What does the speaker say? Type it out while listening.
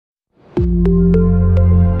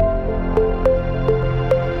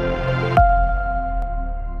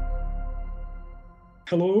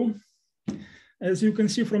As you can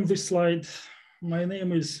see from this slide, my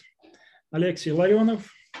name is Alexey Larionov,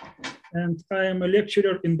 and I am a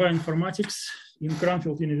lecturer in bioinformatics in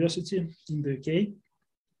Cranfield University in the UK.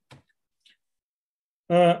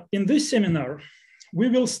 In this seminar, we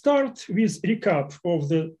will start with recap of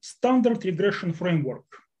the standard regression framework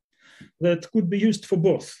that could be used for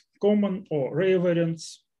both common or rare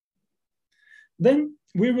variants. Then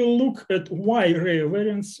we will look at why rare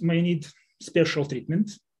variants may need special treatment.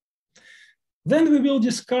 Then we will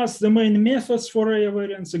discuss the main methods for rare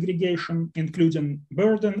variance aggregation, including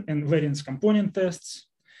burden and variance component tests,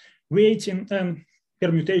 weighting and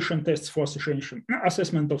permutation tests for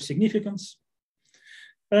assessment of significance.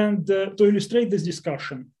 And to illustrate this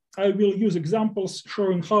discussion, I will use examples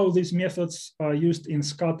showing how these methods are used in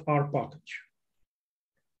scat-R package.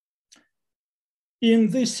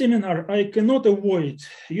 In this seminar, I cannot avoid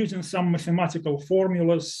using some mathematical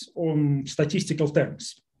formulas on statistical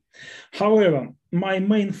terms. However, my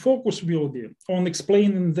main focus will be on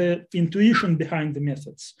explaining the intuition behind the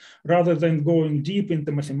methods, rather than going deep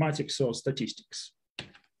into mathematics or statistics.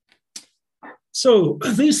 So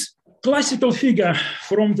this classical figure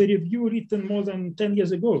from the review written more than 10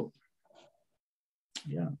 years ago,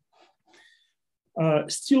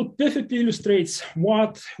 still perfectly illustrates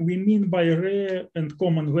what we mean by rare and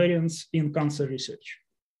common variants in cancer research.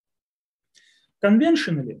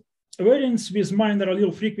 Conventionally, variants with minor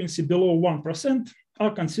allele frequency below 1%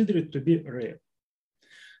 are considered to be rare.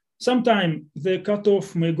 Sometimes the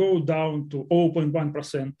cutoff may go down to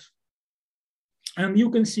 0.1%. And you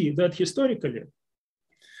can see that historically,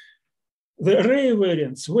 the rare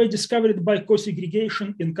variants were discovered by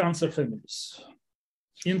co-segregation in cancer families.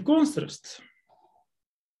 In contrast,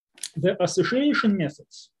 the association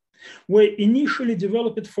methods were initially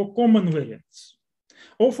developed for common variants,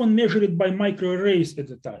 often measured by microarrays at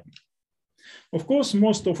the time. Of course,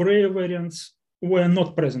 most of rare variants were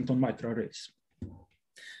not present on microarrays.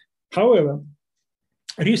 However,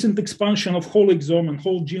 recent expansion of whole exome and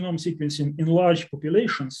whole genome sequencing in large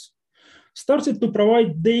populations started to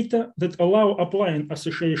provide data that allow applying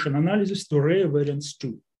association analysis to rare variants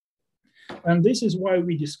too. And this is why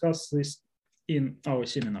we discuss this in our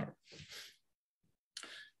seminar.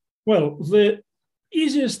 Well, the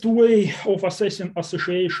easiest way of assessing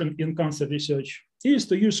association in cancer research is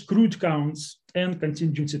to use crude counts and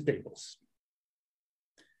contingency tables.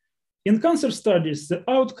 In cancer studies, the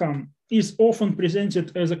outcome is often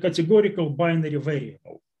presented as a categorical binary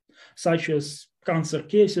variable, such as cancer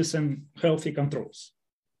cases and healthy controls.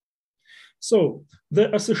 So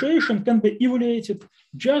the association can be evaluated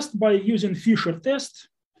just by using Fisher test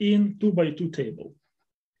in 2x2 table.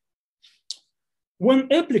 When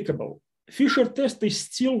applicable, Fisher test is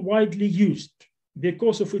still widely used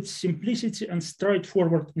because of its simplicity and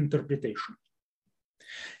straightforward interpretation.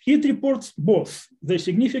 It reports both the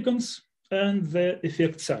significance and the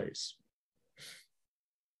effect size.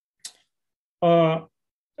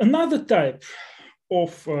 Another type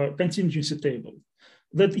of contingency table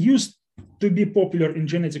that used to be popular in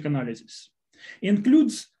genetic analysis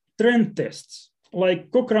includes trend tests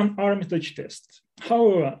like Cochrane-Armitage test.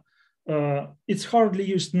 However, it's hardly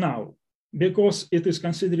used now because it is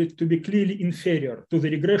considered to be clearly inferior to the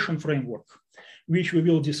regression framework, which we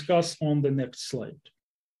will discuss on the next slide.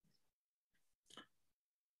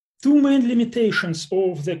 Two main limitations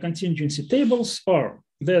of the contingency tables are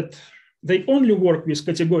that they only work with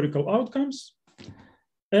categorical outcomes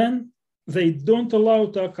and they don't allow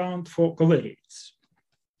to account for covariates.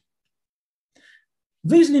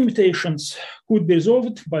 These limitations could be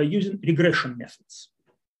resolved by using regression methods.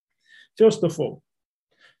 First of all,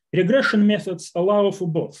 regression methods allow for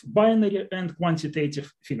both binary and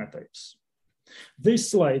quantitative phenotypes.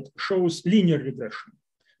 This slide shows linear regression,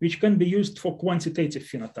 which can be used for quantitative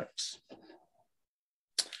phenotypes.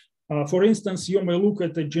 For instance, you may look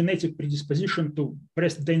at a genetic predisposition to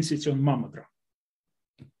breast density on mammogram.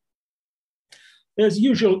 As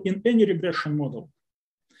usual in any regression model,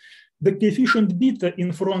 the coefficient beta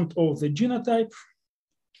in front of the genotype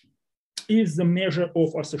is the measure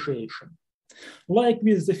of association. Like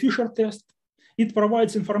with the Fisher test, it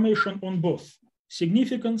provides information on both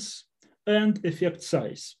significance and effect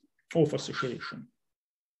size of association.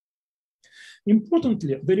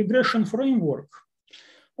 Importantly, the regression framework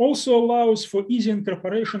also allows for easy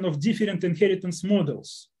incorporation of different inheritance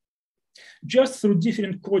models, just through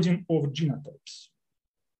different coding of genotypes.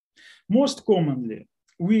 Most commonly,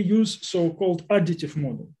 we use so-called additive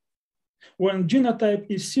model, when genotype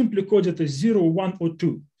is simply coded as 0, 1, or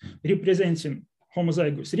 2, representing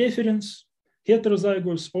homozygous reference,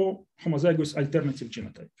 heterozygous, or homozygous alternative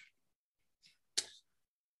genotype.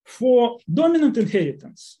 For dominant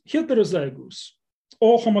inheritance, heterozygous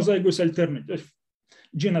or homozygous alternative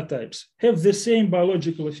genotypes have the same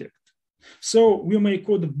biological effect. So we may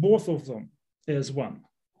code both of them as one.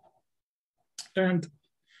 And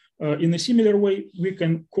in a similar way, we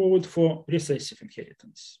can code for recessive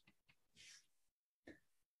inheritance.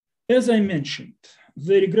 As I mentioned,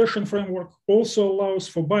 the regression framework also allows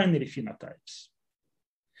for binary phenotypes.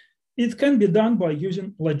 It can be done by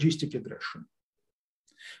using logistic regression.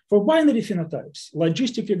 For binary phenotypes,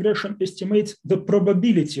 logistic regression estimates the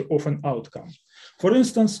probability of an outcome. For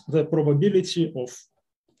instance, the probability of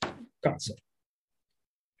cancer.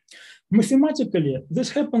 Mathematically, this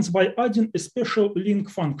happens by adding a special link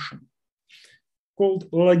function called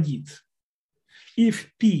logit. If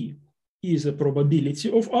P is a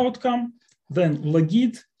probability of outcome, then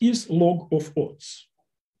logit is log of odds.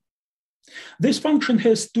 This function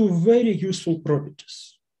has two very useful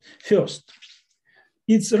properties. First,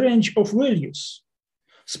 its range of values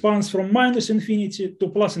spans from -infinity to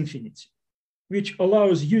 +infinity, which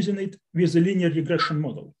allows using it with a linear regression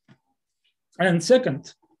model. And second,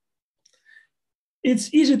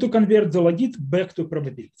 it's easy to convert the logit back to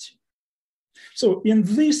probability. So in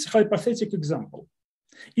this hypothetical example,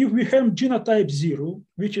 if we have genotype 0,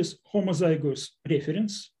 which is homozygous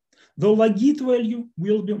reference, the logit value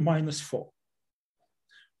will be -4,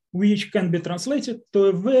 which can be translated to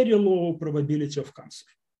a very low probability of cancer.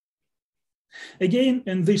 Again,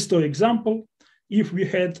 in this toy example, if we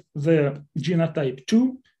had the genotype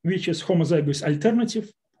 2, which is homozygous alternative,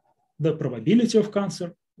 the probability of cancer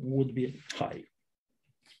would be high.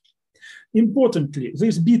 Importantly,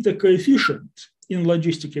 this beta coefficient in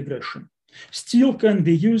logistic regression still can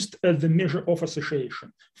be used as the measure of association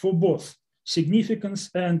for both significance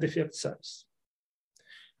and effect size.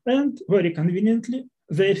 And very conveniently,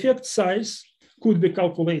 the effect size could be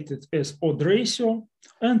calculated as odd ratio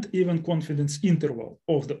and even confidence interval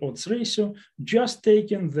of the odds ratio, just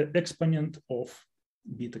taking the exponent of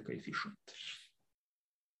beta coefficient.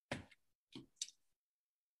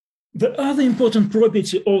 The other important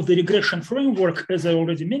property of the regression framework, as I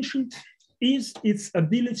already mentioned, is its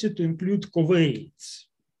ability to include covariates.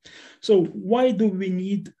 So why do we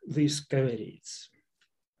need these covariates?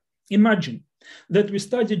 Imagine that we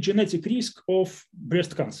study genetic risk of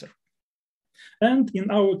breast cancer. And in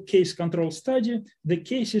our case control study, the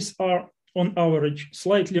cases are on average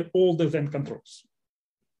slightly older than controls.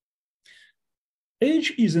 Age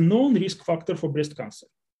is a known risk factor for breast cancer.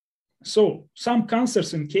 So some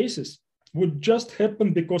cancers in cases would just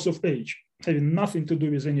happen because of age, having nothing to do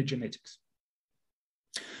with any genetics.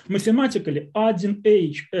 Mathematically, adding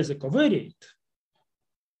age as a covariate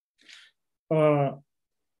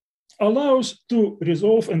allows to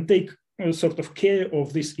resolve and take sort of care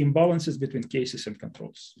of these imbalances between cases and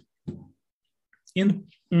controls.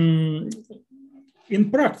 In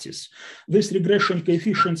practice, these regression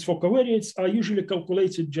coefficients for covariates are usually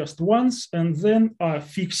calculated just once and then are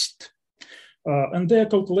fixed. And they are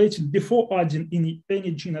calculated before adding any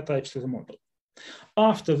genotypes to the model.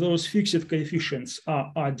 After those fixed coefficients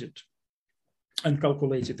are added and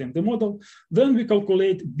calculated in the model, then we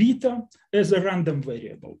calculate beta as a random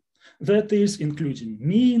variable. That is including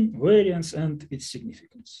mean, variance, and its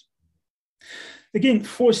significance. Again,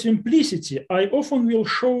 for simplicity, I often will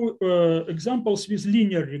show examples with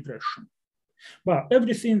linear regression. But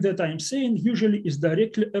everything that I'm saying usually is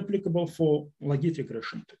directly applicable for logit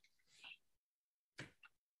regression too.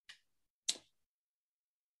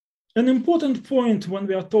 An important point when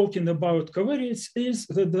we are talking about covariates is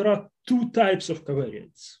that there are two types of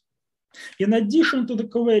covariates. In addition to the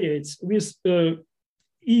covariates with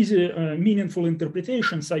easy, meaningful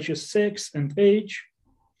interpretation, such as sex and age,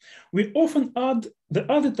 we often add the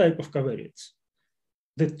other type of covariates,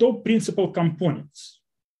 the top principal components.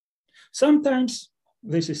 Sometimes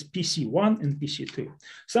this is PC1 and PC2.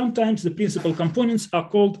 Sometimes the principal components are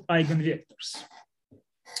called eigenvectors.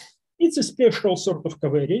 It's a special sort of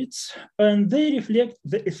covariates, and they reflect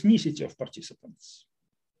the ethnicity of participants.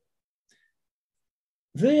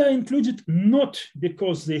 They are included not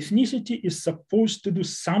because the ethnicity is supposed to do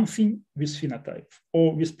something with phenotype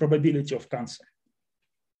or with probability of cancer.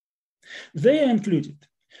 They are included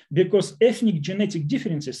because ethnic genetic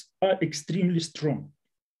differences are extremely strong.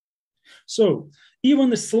 So even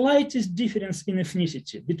the slightest difference in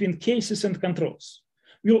ethnicity between cases and controls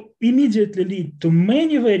will immediately lead to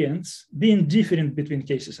many variants being different between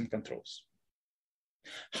cases and controls.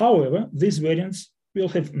 However, these variants will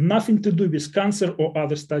have nothing to do with cancer or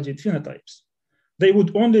other studied phenotypes. They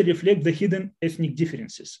would only reflect the hidden ethnic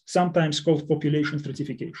differences, sometimes called population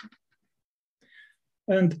stratification.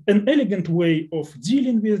 And an elegant way of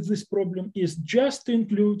dealing with this problem is just to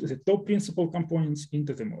include the top principal components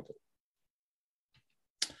into the model.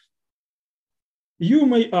 You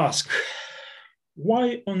may ask,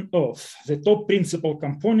 why on earth the top principal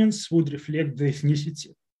components would reflect the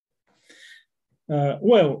ethnicity?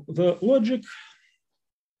 Well, the logic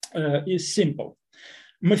is simple.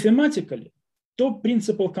 Mathematically, top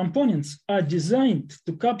principal components are designed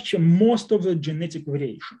to capture most of the genetic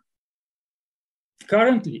variation.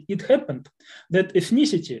 Currently, it happened that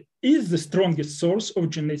ethnicity is the strongest source of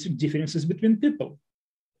genetic differences between people.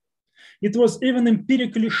 It was even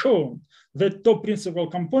empirically shown that top principal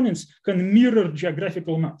components can mirror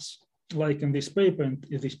geographical maps, like in this paper and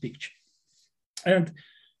in this picture. And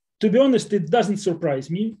to be honest, it doesn't surprise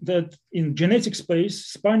me that in genetic space,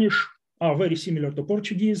 Spanish are very similar to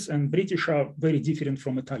Portuguese and British are very different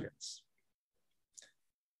from Italians.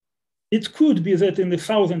 It could be that in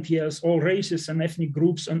 1,000 years, all races and ethnic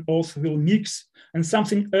groups and oaths will mix and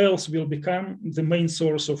something else will become the main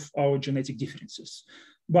source of our genetic differences.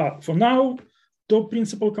 But for now, top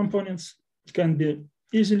principal components can be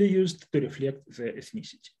easily used to reflect the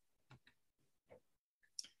ethnicity.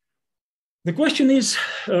 The question is,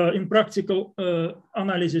 in practical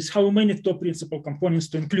analysis, how many top principal components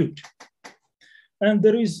to include? And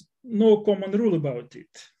there is no common rule about it.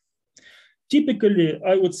 Typically,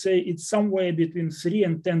 I would say it's somewhere between 3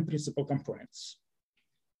 and 10 principal components.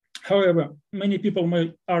 However, many people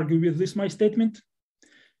may argue with this my statement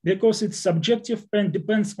because it's subjective and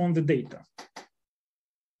depends on the data.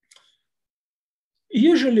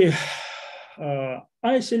 Usually,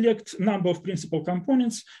 I select number of principal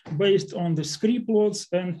components based on the scree plots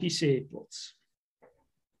and PCA plots.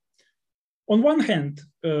 On one hand,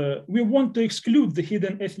 we want to exclude the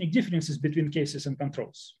hidden ethnic differences between cases and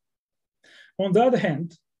controls. On the other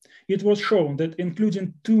hand, it was shown that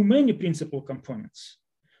including too many principal components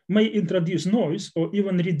may introduce noise or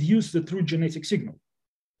even reduce the true genetic signal.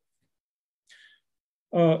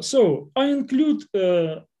 So I include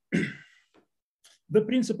the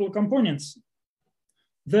principal components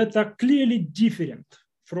that are clearly different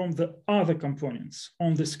from the other components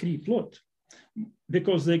on the scree plot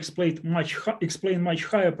because they explain much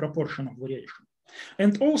higher proportion of variation.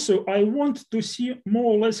 And also I want to see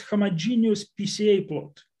more or less homogeneous PCA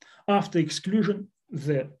plot after exclusion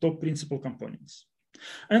the top principal components.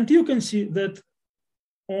 And you can see that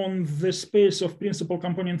on the space of principal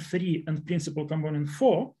component 3 and principal component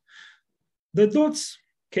 4, the dots,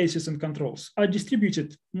 cases and controls, are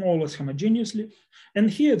distributed more or less homogeneously. And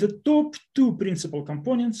here the top 2 principal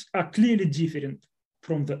components are clearly different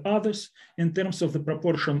from the others in terms of the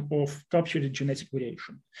proportion of captured genetic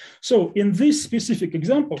variation. So in these specific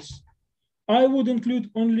examples, I would include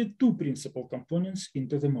only 2 principal components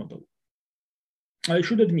into the model. I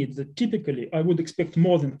should admit that typically I would expect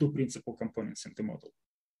more than 2 principal components in the model.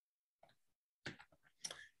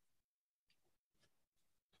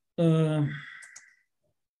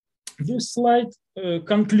 This slide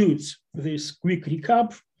concludes this quick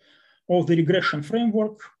recap of the regression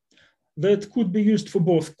framework that could be used for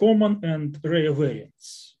both common and rare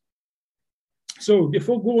variants. So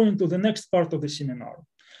before going to the next part of the seminar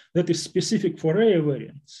that is specific for rare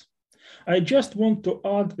variants, I just want to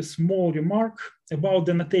add a small remark about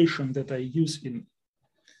the notation that I use in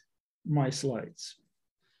my slides.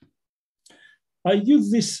 I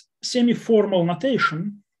use this semi-formal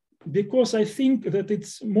notation because I think that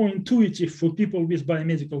it's more intuitive for people with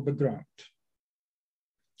biomedical background.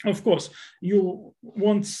 Of course, you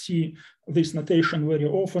won't see this notation very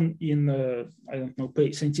often in, I don't know,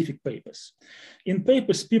 scientific papers. In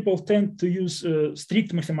papers, people tend to use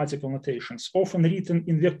strict mathematical notations, often written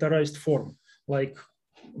in vectorized form, like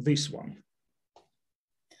this one.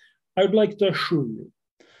 I would like to assure you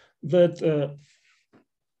that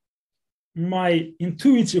my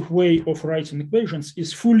intuitive way of writing equations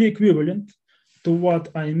is fully equivalent to what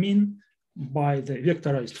I mean by the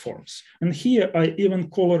vectorized forms. And here I even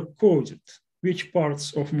color-coded which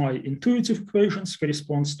parts of my intuitive equations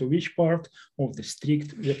corresponds to which part of the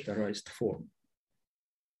strict vectorized form.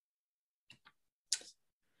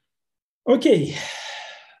 Okay,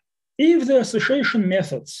 if the association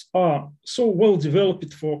methods are so well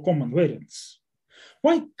developed for common variants,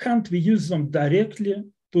 why can't we use them directly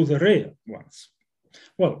to the rare ones?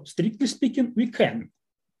 Well, strictly speaking, we can.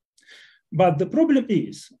 But the problem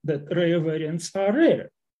is that rare variants are rare.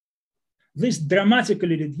 This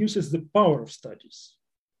dramatically reduces the power of studies.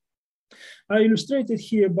 I illustrated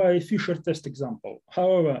here by a Fisher test example.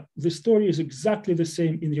 However, the story is exactly the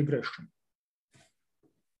same in regression.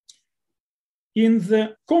 In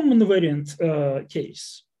the common variant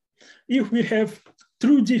case, if we have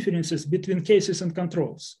true differences between cases and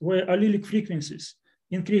controls, where allelic frequencies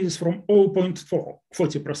increases from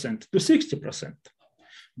 0.40% to 60%,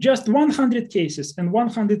 just 100 cases and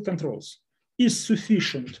 100 controls is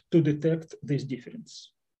sufficient to detect this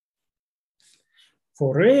difference.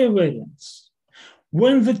 For rare variants,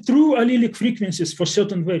 when the true allelic frequencies for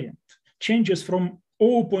certain variant changes from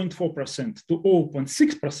 0.4% to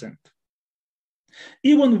 0.6%,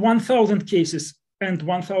 even 1,000 cases and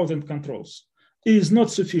 1,000 controls is not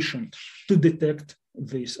sufficient to detect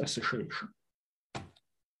this association.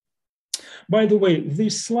 By the way,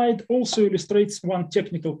 this slide also illustrates one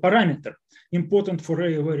technical parameter important for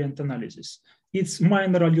rare variant analysis. It's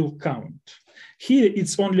minor allele count. Here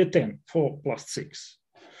it's only 10, 4 plus 6.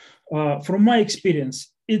 From my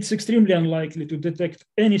experience, it's extremely unlikely to detect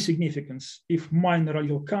any significance if minor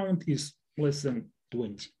allele count is less than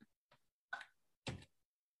 20.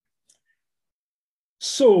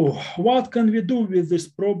 So what can we do with this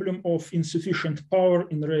problem of insufficient power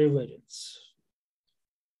in rare variants?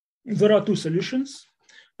 There are two solutions.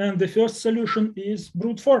 And the first solution is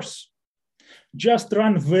brute force. Just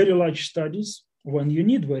run very large studies when you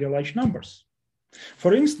need very large numbers.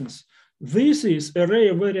 For instance, this is a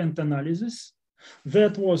rare variant analysis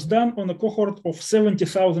that was done on a cohort of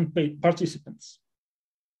 70,000 participants.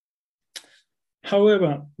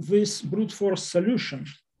 However, this brute force solution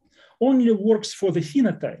only works for the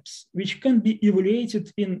phenotypes, which can be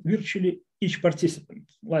evaluated in virtually each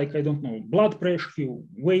participant, like, I don't know, blood pressure,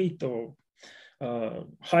 weight, or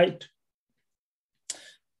height.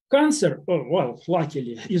 Cancer, well,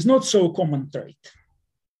 luckily, is not so common trait.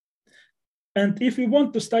 And if we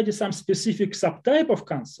want to study some specific subtype of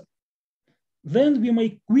cancer, then we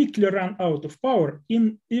may quickly run out of power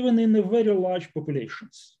even in a very large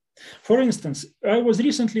populations. For instance, I was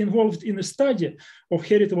recently involved in a study of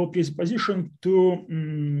heritable predisposition to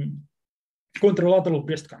contralateral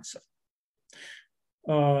breast cancer.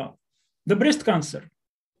 The breast cancer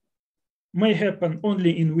may happen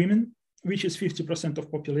only in women, which is 50%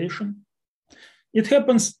 of population. It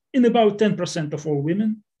happens in about 10% of all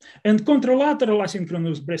women. And contralateral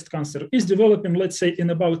asynchronous breast cancer is developing, let's say, in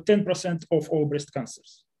about 10% of all breast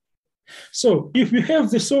cancers. So if we have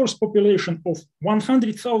the source population of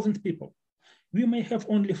 100,000 people, we may have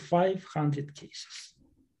only 500 cases.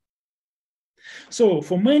 So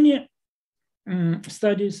for many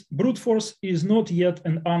studies, brute force is not yet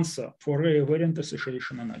an answer for rare variant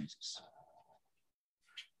association analysis.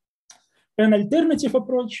 An alternative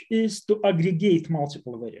approach is to aggregate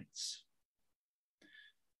multiple variants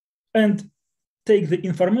and take the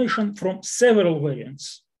information from several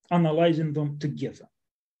variants, analyzing them together.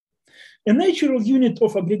 A natural unit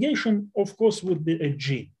of aggregation, of course, would be a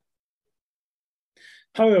gene.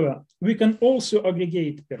 However, we can also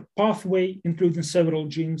aggregate per pathway, including several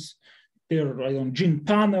genes, per gene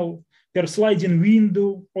panel, per sliding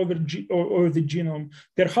window over the genome,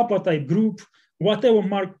 per haplotype group, whatever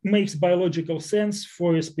makes biological sense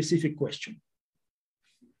for a specific question.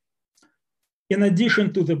 In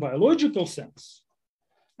addition to the biological sense,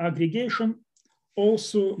 aggregation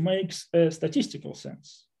also makes a statistical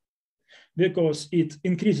sense, because it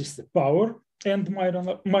increases the power and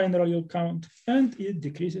minor allele count, and it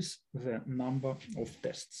decreases the number of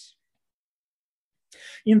tests.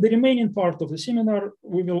 In the remaining part of the seminar,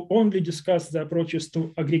 we will only discuss the approaches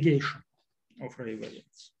to aggregation of rare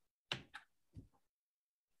variants.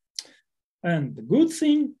 And the good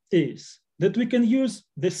thing is that we can use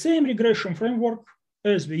the same regression framework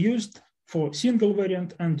as we used for single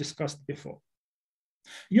variant and discussed before.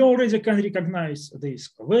 You already can recognize these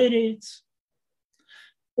covariates.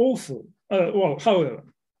 Also, however,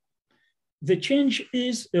 the change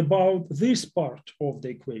is about this part of the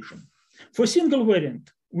equation. For single variant,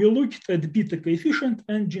 we looked at beta coefficient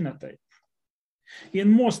and genotype.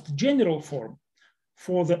 In most general form,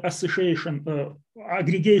 for the association,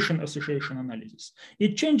 aggregation association analysis,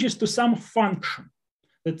 it changes to some function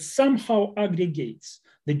that somehow aggregates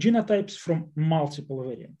the genotypes from multiple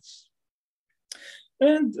variants.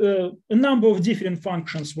 And a number of different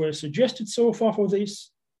functions were suggested so far for this,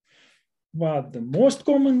 but the most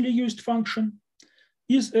commonly used function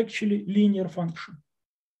is actually linear function.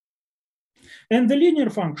 And the linear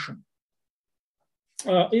function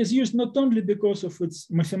is used not only because of its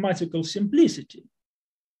mathematical simplicity,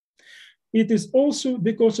 it is also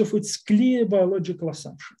because of its clear biological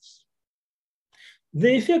assumptions.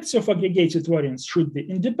 The effects of aggregated variants should be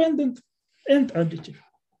independent and additive.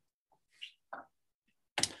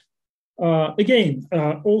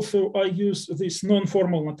 Also, I use this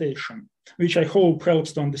non-formal notation, which I hope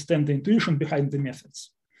helps to understand the intuition behind the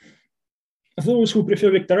methods. Those who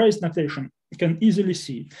prefer vectorized notation can easily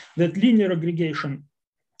see that linear aggregation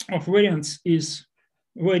of variance is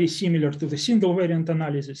very similar to the single variant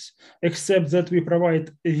analysis, except that we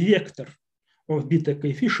provide a vector of beta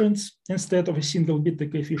coefficients instead of a single beta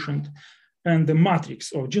coefficient, and the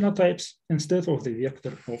matrix of genotypes instead of the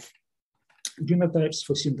vector of genotypes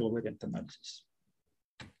for single variant analysis.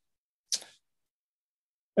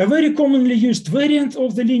 A very commonly used variant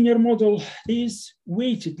of the linear model is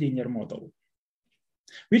weighted linear model,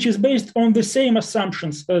 which is based on the same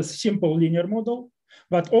assumptions as simple linear model,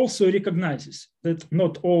 but also recognizes that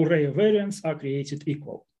not all rare variants are created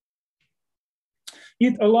equal.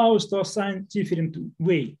 It allows to assign different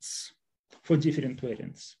weights for different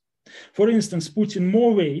variants. For instance, putting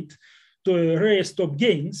more weight to a rare stop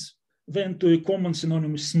gains than to a common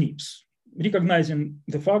synonymous SNPs, recognizing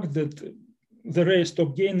the fact that the rare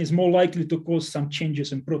stop gain is more likely to cause some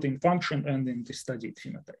changes in protein function and in the studied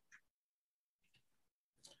phenotype.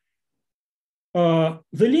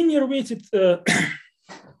 The linear weighted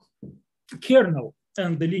kernel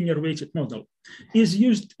and the linear weighted model is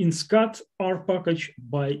used in SCAT R package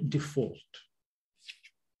by default.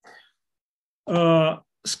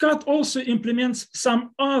 SCAT also implements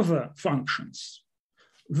some other functions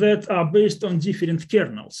that are based on different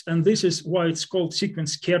kernels, and this is why it's called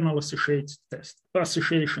sequence kernel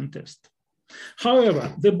association test.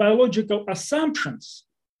 However, the biological assumptions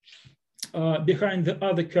behind the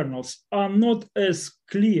other kernels are not as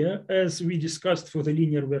clear as we discussed for the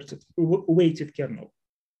linear weighted kernel.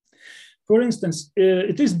 For instance,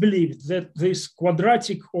 it is believed that these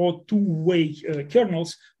quadratic or two-way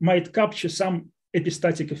kernels might capture some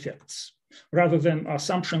epistatic effects, rather than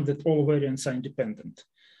assumption that all variants are independent.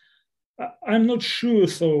 I'm not sure,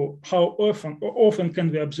 though, how often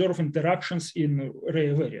can we observe interactions in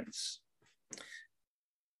rare variants.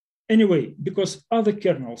 Anyway, because other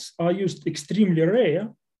kernels are used extremely rare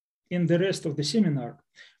in the rest of the seminar,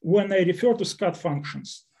 when I refer to SCAT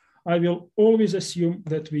functions, I will always assume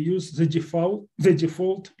that we use the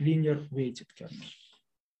default linear weighted kernel.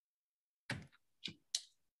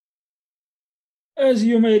 As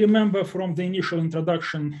you may remember from the initial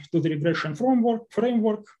introduction to the regression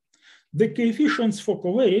framework, the coefficients for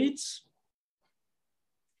covariates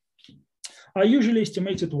are usually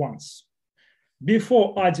estimated once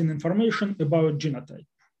before adding information about genotype.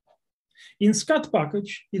 In SCAT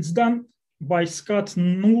package, it's done by SCAT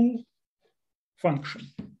null function.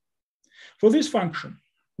 For this function,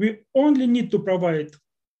 we only need to provide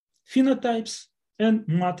phenotypes and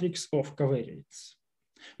matrix of covariates.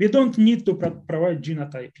 We don't need to provide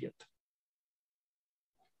genotype yet.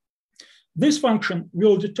 This function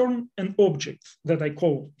will return an object that I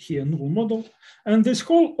call here null model, and this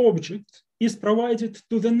whole object is provided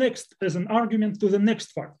to the next as an argument to the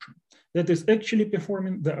next function that is actually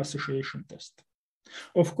performing the association test.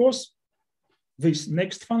 Of course, this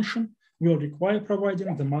next function will require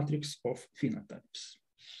providing the matrix of phenotypes.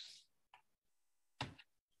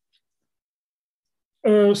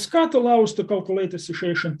 SCAT allows to calculate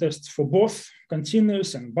association tests for both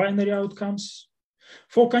continuous and binary outcomes.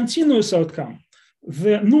 For continuous outcome,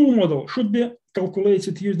 the null model should be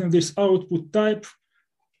calculated using this output type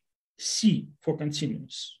C for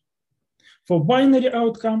continuous. For binary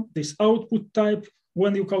outcome, this output type,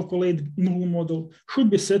 when you calculate null model, should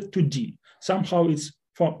be set to D. Somehow it's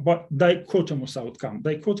for dichotomous outcome.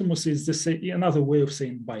 Dichotomous is another way of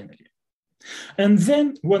saying binary. And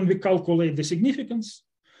then when we calculate the significance,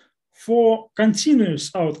 for continuous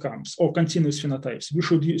outcomes or continuous phenotypes, we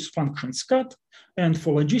should use function SCAT. And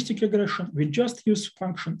for logistic regression, we just use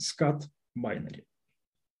function SCAT binary.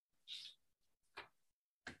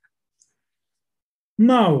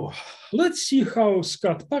 Now, let's see how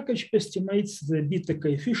SCAT package estimates the beta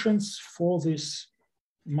coefficients for these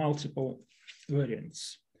multiple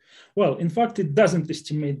variants. Well, in fact, it doesn't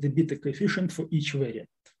estimate the beta coefficient for each variant.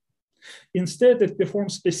 Instead, it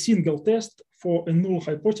performs a single test for a null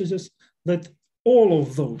hypothesis that all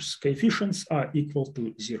of those coefficients are equal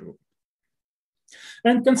to 0.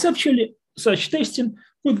 And conceptually, such testing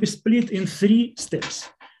could be split in 3 steps.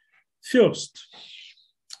 First,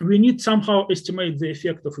 we need somehow estimate the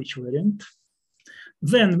effect of each variant.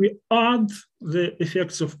 Then we add the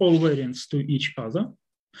effects of all variants to each other.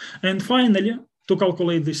 And finally, to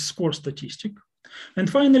calculate this score statistic. And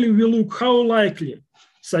finally, we look how likely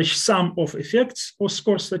such sum of effects or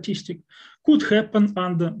score statistic could happen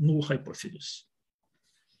under null hypothesis.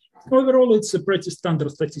 Overall, it's a pretty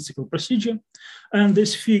standard statistical procedure. And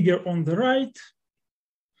this figure on the right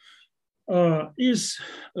is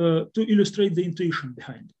to illustrate the intuition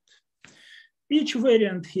behind it. Each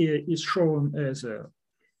variant here is shown as a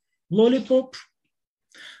lollipop.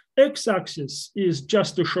 X-axis is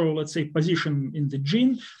just to show, let's say, position in the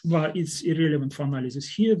gene, but it's irrelevant for analysis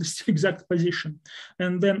here, this exact position.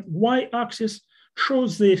 And then Y-axis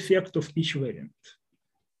shows the effect of each variant.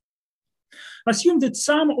 Assume that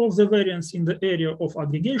some of the variants in the area of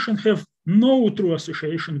aggregation have no true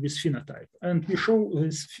association with phenotype. And we show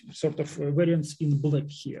this sort of variants in black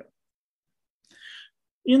here.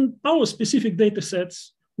 In our specific data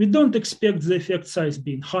sets, we don't expect the effect size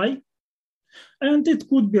being high, and it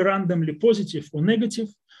could be randomly positive or negative.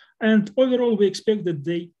 And overall, we expect that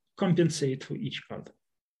they compensate for each other.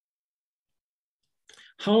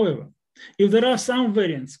 However, if there are some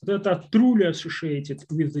variants that are truly associated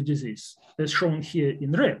with the disease, as shown here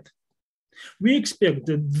in red, we expect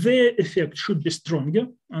that their effect should be stronger,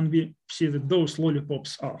 and we see that those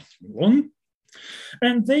lollipops are long,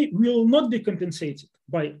 and they will not be compensated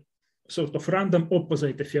by sort of random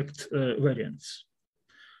opposite effect variants.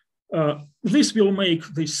 This will make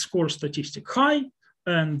this score statistic high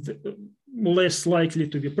and less likely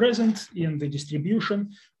to be present in the distribution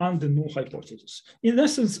under null hypothesis. In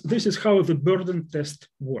essence, this is how the burden test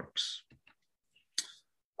works.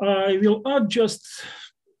 I will add just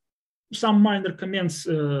some minor comments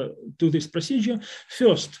to this procedure.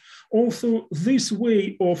 First, although this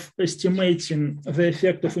way of estimating the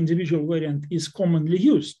effect of individual variant is commonly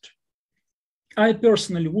used, I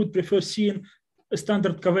personally would prefer seeing a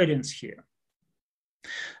standard covariance here.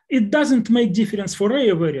 It doesn't make difference for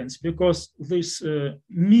rare variants because this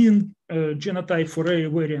mean genotype for rare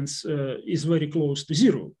variants is very close to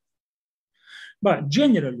 0. But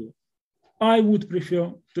generally, I would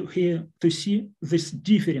prefer to see this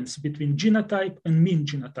difference between genotype and mean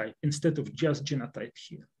genotype instead of just genotype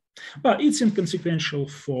here. But it's inconsequential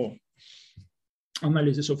for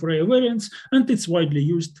analysis of rare variants, and it's widely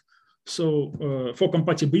used. So for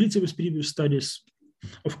compatibility with previous studies,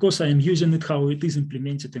 of course, I am using it how it is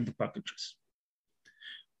implemented in the packages.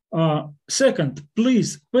 Second,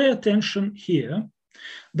 please pay attention here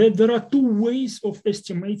that there are two ways of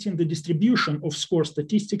estimating the distribution of score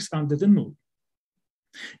statistics under the null.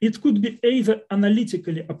 It could be either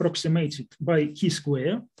analytically approximated by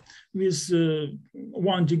chi-square with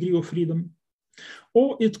 1 degree of freedom,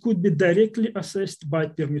 or it could be directly assessed by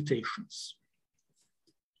permutations.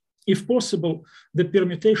 If possible, the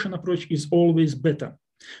permutation approach is always better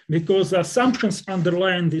because the assumptions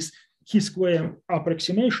underlying this chi-square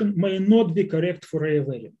approximation may not be correct for rare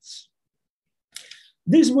variants.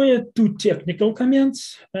 These were two technical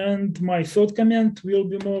comments, and my third comment will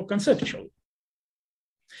be more conceptual.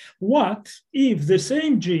 What if the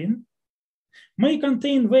same gene may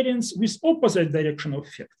contain variants with opposite direction of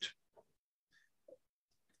effect?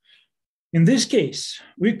 In this case,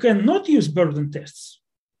 we cannot use burden tests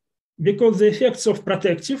because the effects of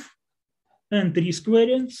protective and risk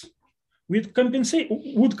variants would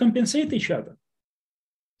compensate each other.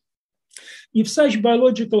 If such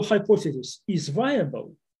biological hypothesis is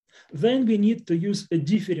viable, then we need to use a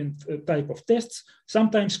different type of tests,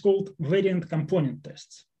 sometimes called variant component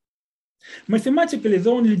tests. Mathematically,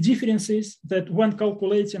 the only difference is that when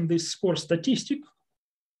calculating this score statistic,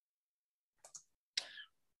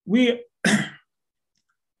 we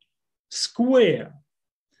square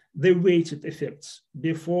the weighted effects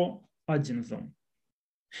before adding them.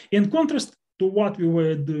 In contrast to what we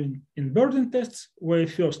were doing in burden tests, where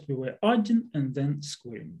first we were adding and then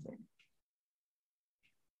squaring them.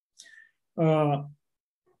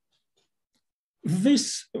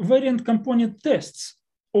 These variant component tests,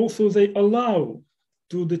 also they allow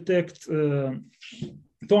to detect, to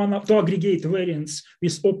aggregate variants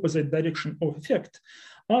with opposite direction of effect,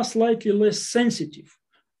 are slightly less sensitive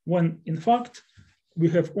when in fact we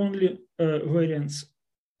have only variants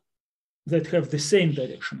that have the same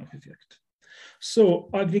direction of effect. So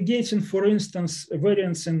aggregating, for instance,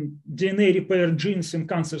 variants in DNA repair genes in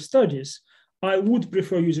cancer studies, I would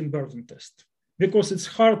prefer using burden test because it's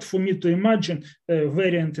hard for me to imagine a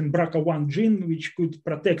variant in BRCA1 gene which could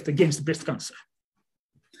protect against breast cancer.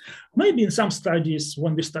 Maybe in some studies,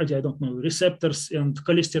 when we study, I don't know, receptors and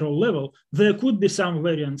cholesterol level, there could be some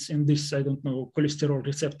variants in this, I don't know, cholesterol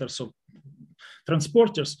receptors or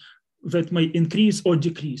transporters that may increase or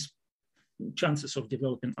decrease chances of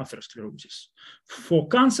developing atherosclerosis. For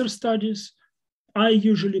cancer studies, I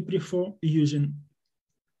usually prefer using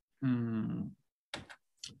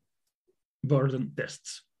burden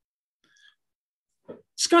tests.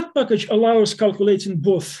 SCAT package allows calculating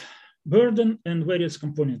both burden and various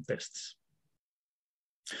component tests.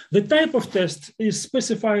 The type of test is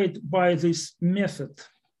specified by this method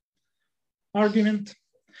argument.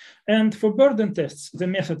 And for burden tests, the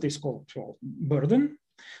method is called burden.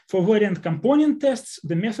 For variant component tests,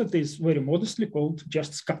 the method is very modestly called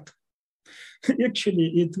just scat. Actually,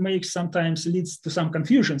 it makes sometimes leads to some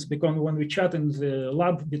confusions, because when we chat in the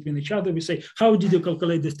lab between each other, we say, how did you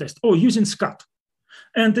calculate this test? Oh, using scat.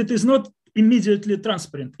 And it is not immediately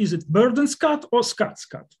transparent. Is it burden scat or scat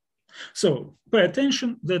scat? So pay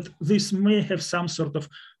attention that this may have some sort of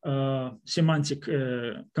semantic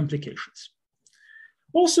complications.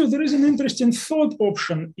 Also, there is an interesting third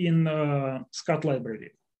option in scat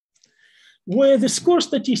library, where the score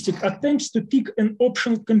statistic attempts to pick an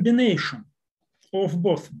optional combination of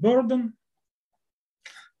both burden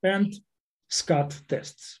and scat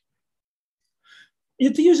tests.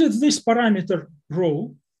 It uses this parameter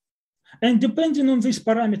rho, and depending on this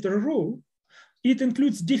parameter rho, it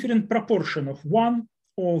includes different proportion of one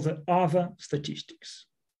or the other statistics.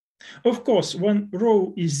 Of course, when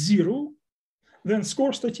rho is 0, then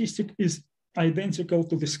score statistic is identical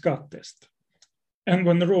to the scat test. And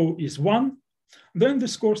when rho is 1, then the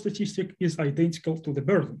score statistic is identical to the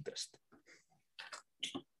burden test.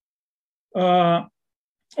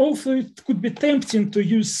 Also, it could be tempting to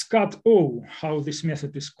use scat-O, how this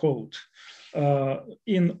method is called,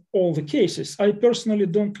 in all the cases. I personally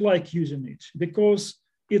don't like using it because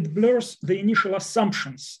it blurs the initial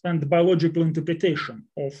assumptions and the biological interpretation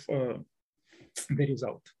of the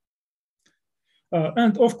result.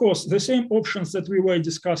 And of course, the same options that we were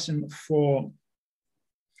discussing for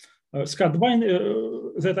scat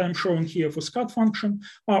binary that I'm showing here for scat function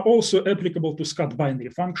are also applicable to scat binary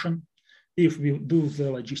function if we do the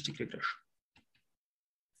logistic regression.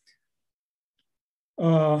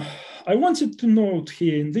 I wanted to note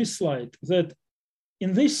here in this slide that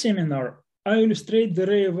in this seminar, I illustrate the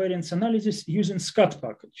rare variance analysis using scat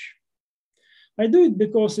package. I do it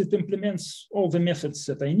because it implements all the methods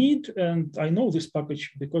that I need, and I know this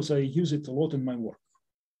package because I use it a lot in my work.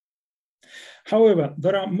 However,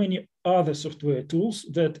 there are many other software tools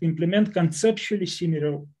that implement conceptually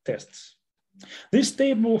similar tests. This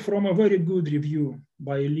table from a very good review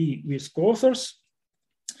by Lee with co-authors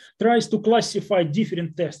tries to classify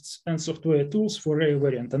different tests and software tools for rare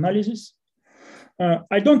variant analysis.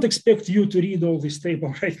 I don't expect you to read all this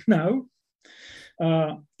table right now.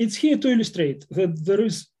 It's here to illustrate that there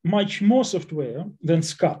is much more software than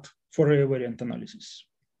scat for rare variant analysis.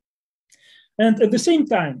 And at the same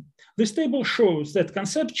time, this table shows that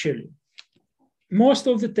conceptually, most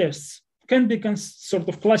of the tests can be sort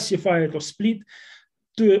of classified or split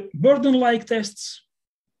to burden-like tests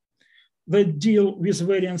that deal with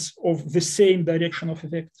variance of the same direction of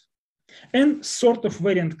effect, and sort of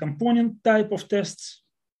variant component type of tests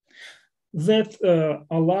that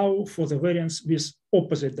allow for the variance with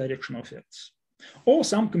opposite direction of effects, or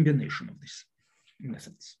some combination of these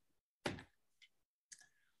methods.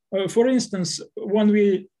 For instance, when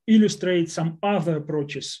we illustrate some other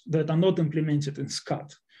approaches that are not implemented in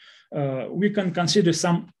scat, we can consider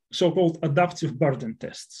some so-called adaptive burden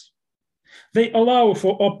tests. They allow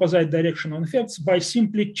for opposite directional effects by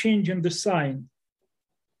simply changing the sign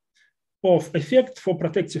of effect for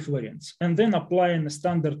protective variance, and then applying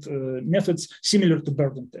standard methods similar to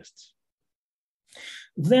burden tests.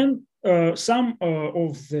 Then some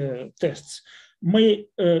of the tests may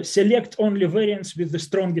select only variance with the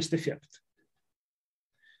strongest effect.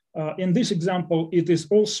 In this example, it is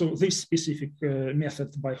also this specific method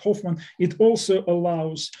by Hoffman. It also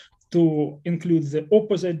allows to include the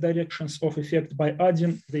opposite directions of effect by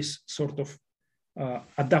adding this sort of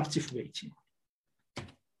adaptive weighting.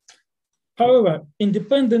 However,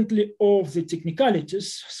 independently of the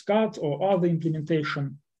technicalities, scat or other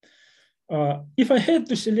implementation, if I had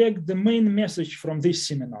to select the main message from this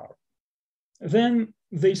seminar, then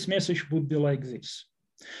this message would be like this.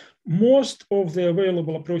 Most of the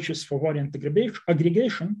available approaches for variant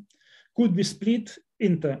aggregation could be split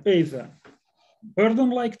into either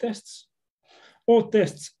burden-like tests or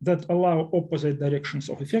tests that allow opposite directions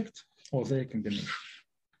of effect or their combination.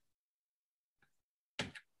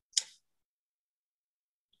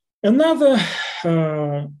 Another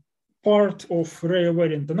part of rare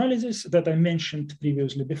variant analysis that I mentioned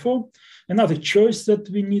previously before, another choice that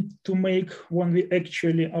we need to make when we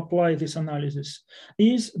actually apply this analysis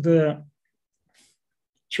is the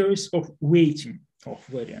choice of weighting of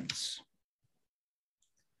variance.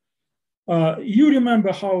 You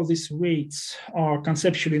remember how these weights are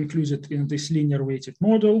conceptually included in this linear weighted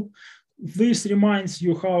model. This reminds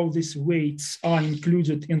you how these weights are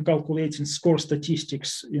included in calculating score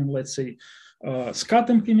statistics in, let's say, scat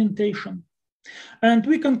implementation. And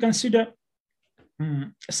we can consider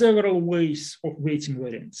several ways of weighting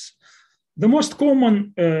variance. The most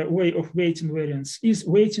common way of weighting variance is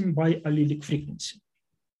weighting by allelic frequency.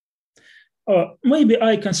 Maybe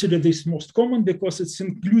I consider this most common because it's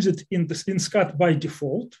included in SCAT by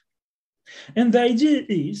default. And the idea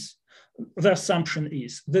is, the assumption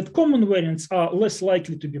is that common variants are less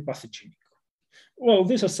likely to be pathogenic. Well,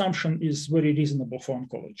 this assumption is very reasonable for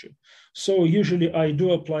oncology. So usually I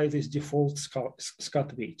do apply this default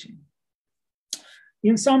SCAT weighting.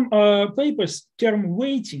 In some papers, term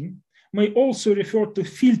weighting may also refer to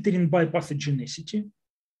filtering by pathogenicity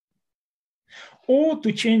or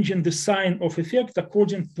to changing the sign of effect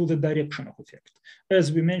according to the direction of effect.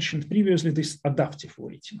 As we mentioned previously, this adaptive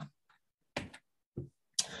weighting.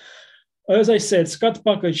 As I said, SCAT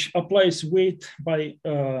package applies weight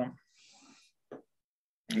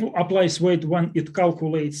when it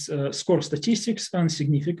calculates score statistics and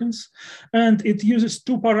significance, and it uses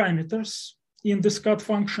two parameters in the SCAT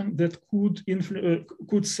function that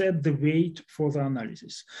could set the weight for the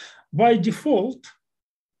analysis. By default,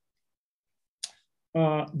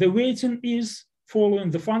 the weighting is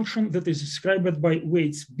following the function that is described by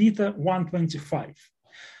weights beta 125.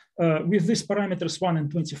 With these parameters 1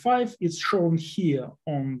 and 25, it's shown here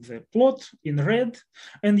on the plot in red.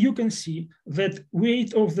 And you can see that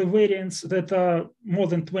weight of the variants that are more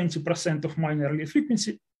than 20% of minor allele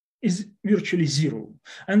frequency is virtually zero.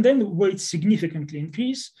 And then weights significantly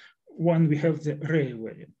increase when we have the rare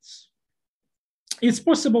variants. It's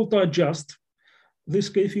possible to adjust these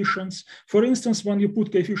coefficients. For instance, when you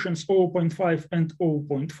put coefficients 0.5 and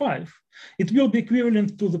 0.5, it will be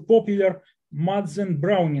equivalent to the popular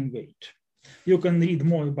Madsen-Browning weight. You can read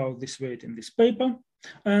more about this weight in this paper.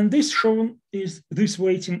 And this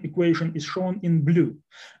weighting equation is shown in blue.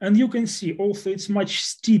 And you can see also it's much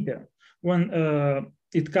steeper when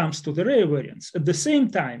it comes to the rare variants. At the same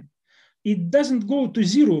time, it doesn't go to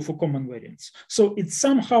zero for common variants. So it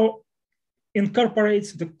somehow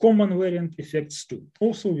incorporates the common variant effects too,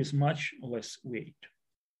 also with much less weight.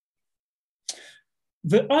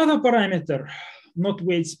 The other parameter, not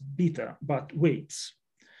weights beta, but weights,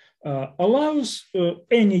 allows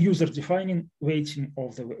any user-defined weighting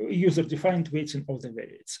of the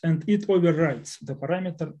variates, and it overrides the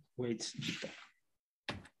parameter weights beta.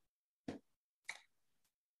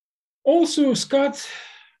 Also, SCAT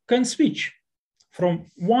can switch from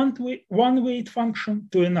one weight function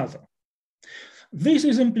to another. This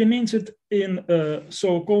is implemented in a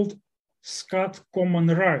so-called SCAT common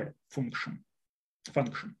rare function.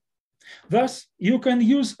 Thus, you can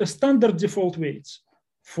use a standard default weights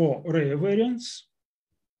for rare variants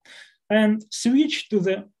and switch to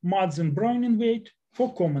the Madsen-Browning weight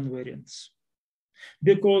for common variants,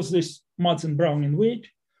 because this Madsen-Browning weight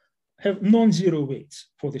have non-zero weights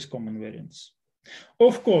for these common variants.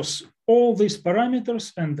 Of course, all these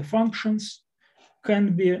parameters and the functions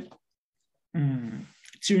can be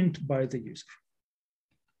tuned by the user.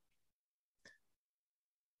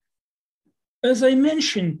 As I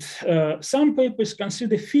mentioned, some papers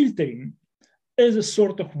consider filtering as a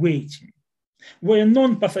sort of weighting, where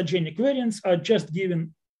non-pathogenic variants are just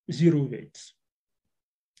given zero weights.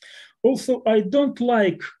 Also, I don't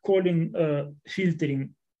like calling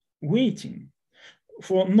filtering weighting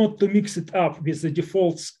for not to mix it up with the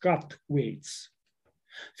default SCAT weights.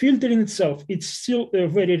 Filtering itself, it's still a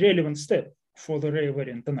very relevant step for the rare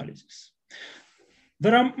variant analysis.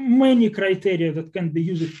 There are many criteria that can be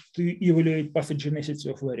used to evaluate pathogenicity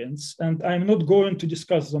of variants, and I'm not going to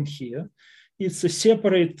discuss them here. It's a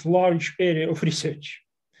separate large area of research.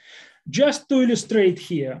 Just to illustrate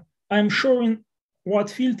here, I'm showing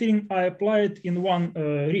what filtering I applied in one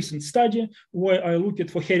recent study where I looked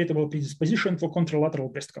for heritable predisposition for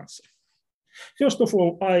contralateral breast cancer. First of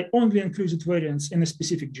all, I only included variants in a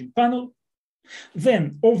specific gene panel.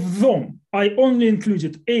 Then, of them, I only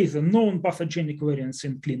included either known pathogenic variants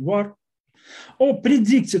in clean VAR, or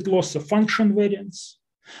predicted loss of function variants,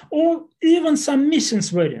 or even some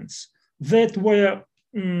missense variants that were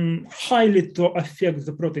highly to affect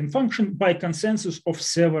the protein function by consensus of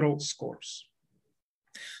several scores.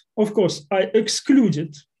 Of course, I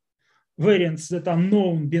excluded variants that are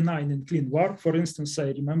known benign in clean VAR. For instance,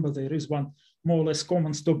 I remember there is one more or less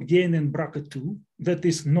common stop gain in BRCA2 that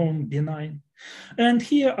is known benign. And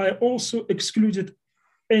here I also excluded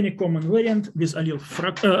any common variant with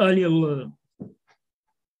allele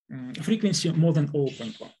frequency more than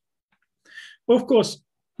 0.1. Of course,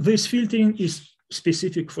 this filtering is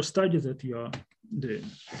specific for study that you are doing.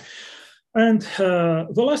 And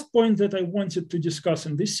the last point that I wanted to discuss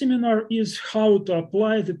in this seminar is how to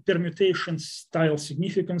apply the permutation-style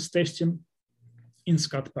significance testing in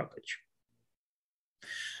SCAT package.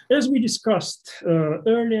 As we discussed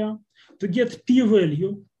earlier, to get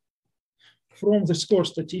p-value from the score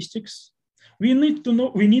statistics, we need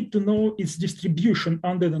to know its distribution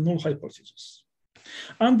under the null hypothesis.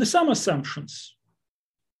 Under some assumptions,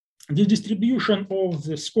 the distribution of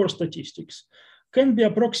the score statistics can be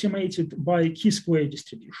approximated by chi-square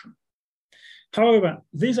distribution. However,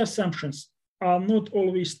 these assumptions are not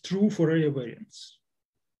always true for rare variants.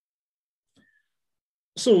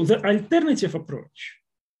 So the alternative approach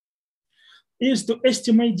is to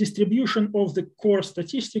estimate distribution of the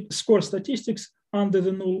score statistics under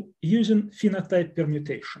the null using phenotype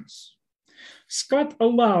permutations. SCAT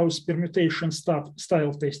allows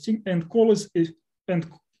permutation-style testing and calls it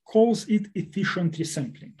efficient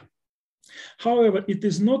resampling. However, it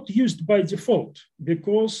is not used by default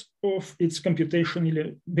because it is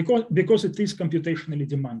computationally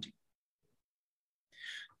demanding.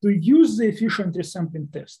 To use the efficient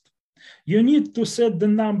resampling test, you need to set the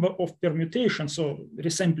number of permutations, or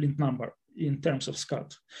resampling number in terms of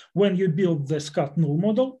SCAT, when you build the SCAT null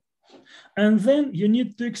model. And then you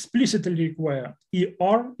need to explicitly require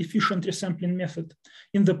ER, efficient resampling method,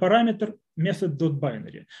 in the parameter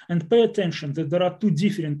method.binary. And pay attention that there are two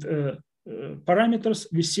different parameters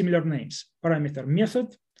with similar names. Parameter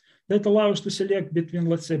method, that allows to select between,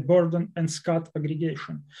 let's say, burden and SCAT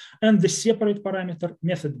aggregation, and the separate parameter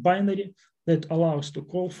method binary that allows to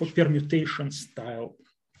call for permutation-style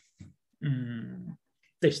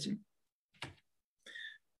testing.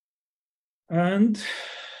 And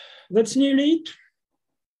that's nearly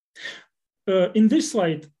it. In this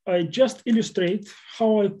slide, I just illustrate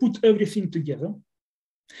how I put everything together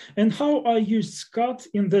and how I used SCAT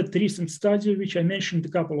in that recent study, which I mentioned a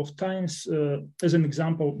couple of times as an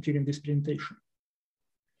example during this presentation.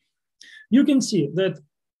 You can see that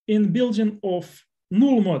in building of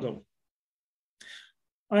null model,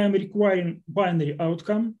 I am requiring binary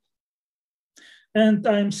outcome, and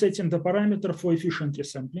I am setting the parameter for efficient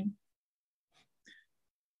resampling.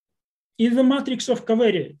 In the matrix of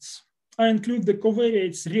covariates, I include the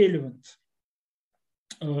covariates relevant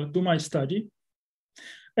to my study.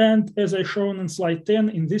 And as I shown in slide 10,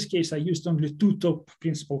 in this case, I used only two top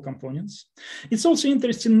principal components. It's also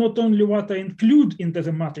interesting not only what I include into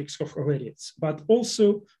the matrix of covariates, but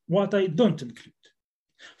also what I don't include.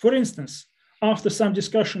 For instance, after some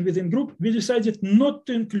discussion within group, we decided not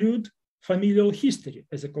to include familial history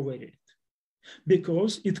as a covariate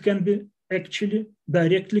because it can be actually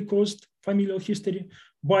directly caused familial history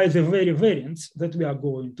by the very variants that we are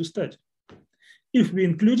going to study. If we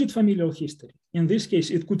included familial history, in this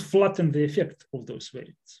case, it could flatten the effect of those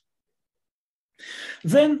variants.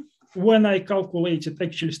 Then, when I calculated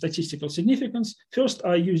actually statistical significance, first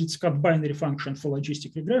I used SCAT binary function for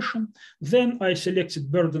logistic regression. Then I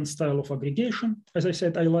selected burden style of aggregation. As I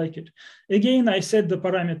said, I like it. Again, I set the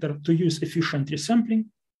parameter to use efficient resampling.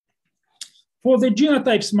 For the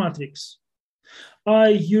genotypes matrix, I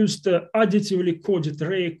used additively coded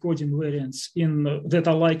rare coding variants that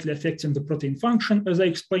are likely affecting the protein function, as I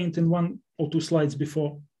explained in 1 or 2 slides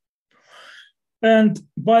before. And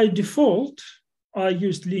by default, I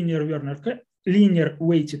used linear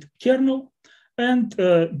weighted kernel and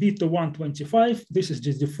beta 125. This is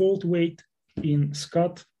the default weight in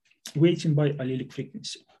SCAT, weighting by allelic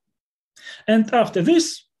frequency. And after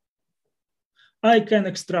this, I can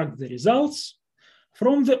extract the results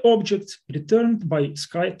from the objects returned by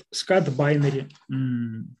SCAT binary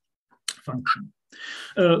function.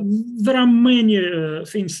 There are many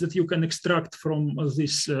things that you can extract from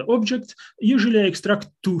this object. Usually I extract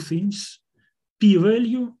 2 things: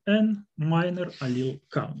 p-value and minor allele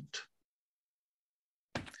count.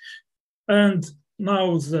 And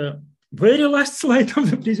now the very last slide of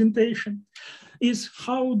the presentation is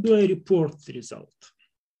how do I report the result?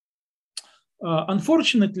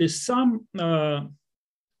 Unfortunately, some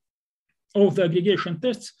of the aggregation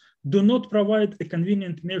tests do not provide a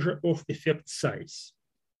convenient measure of effect size.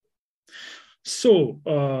 So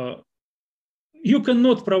you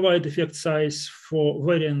cannot provide effect size for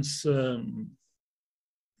variance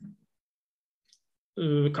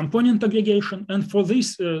component aggregation. And for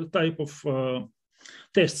this type of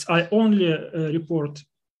tests, I only report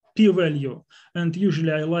p-value, and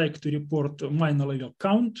usually I like to report minor allele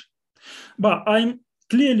count. But I'm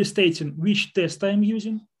clearly stating which test I'm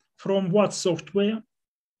using, from what software.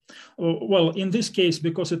 Well, in this case,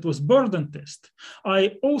 because it was burden test,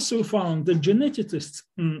 I also found that geneticists,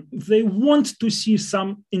 they want to see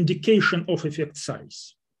some indication of effect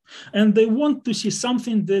size. And they want to see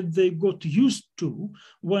something that they got used to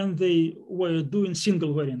when they were doing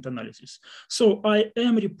single variant analysis. So I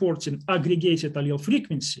am reporting aggregated allele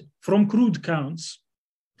frequency from crude counts,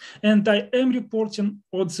 and I am reporting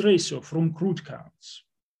odds ratio from crude counts.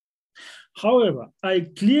 However, I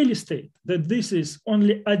clearly state that this is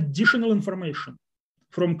only additional information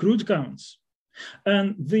from crude counts,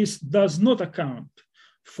 and this does not account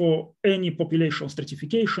for any population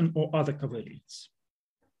stratification or other covariates.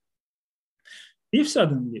 If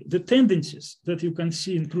suddenly the tendencies that you can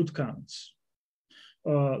see in crude counts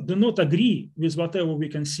do not agree with whatever we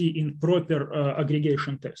can see in proper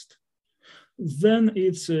aggregation test, then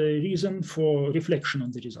it's a reason for reflection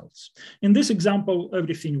on the results. In this example,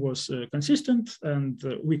 everything was consistent, and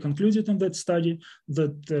we concluded in that study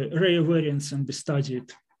that rare variants in the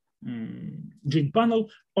studied gene panel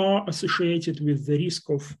are associated with the risk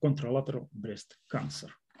of contralateral breast cancer.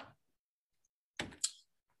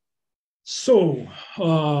 So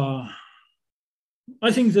I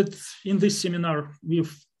think that in this seminar,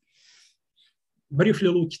 we've briefly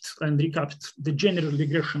looked and recapped the general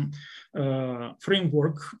regression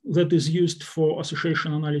framework that is used for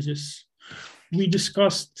association analysis. We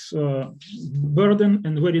discussed burden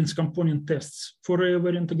and variance component tests for rare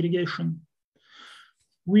variant aggregation.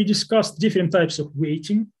 We discussed different types of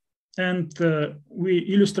weighting, and we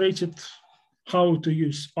illustrated how to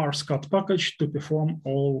use RSCAT package to perform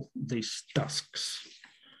all these tasks.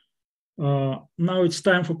 Now it's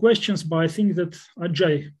time for questions, but I think that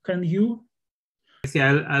Ajay, can you?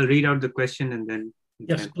 Yeah, I'll read out the question and then.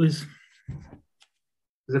 Yes, please.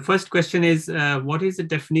 The first question is, what is the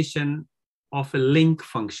definition of a link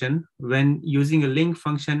function? When using a link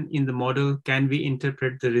function in the model, can we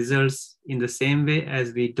interpret the results in the same way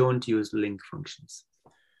as we don't use link functions?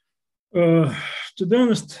 To be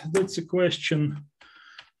honest, that's a question.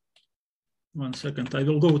 1 second, I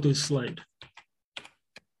will go to this slide.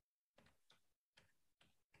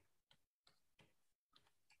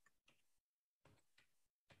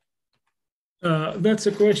 That's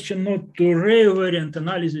a question not to rare variant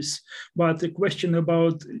analysis, but a question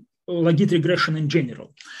about logit regression in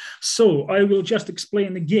general. So I will just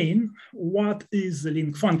explain again what is the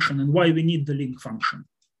link function and why we need the link function.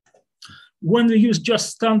 When we use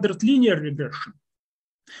just standard linear regression,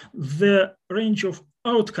 the range of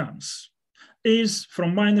outcomes is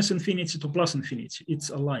from -infinity to +infinity.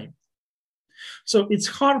 It's a line. So it's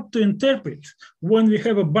hard to interpret when we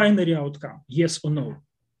have a binary outcome, yes or no.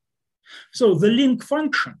 So the link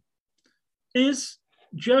function is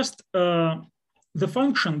just the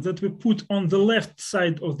function that we put on the left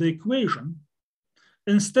side of the equation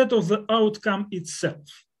instead of the outcome itself.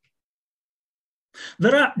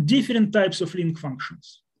 There are different types of link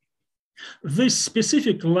functions. This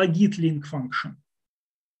specific logit link function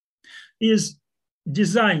is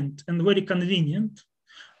designed and very convenient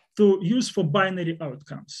to use for binary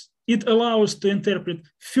outcomes. It allows to interpret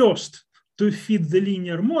first to fit the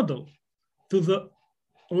linear model to the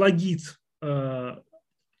logit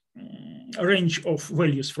range of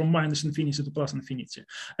values from -infinity to +infinity.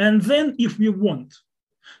 And then if we want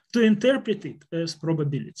to interpret it as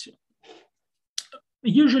probability.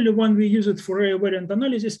 Usually when we use it for rare variant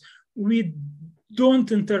analysis, we don't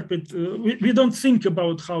interpret, we don't think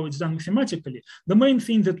about how it's done mathematically. The main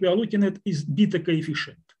thing that we are looking at is beta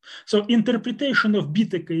coefficient. So interpretation of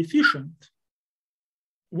beta coefficient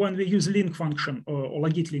when we use link function or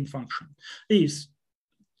logit link function is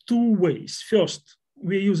two ways. First,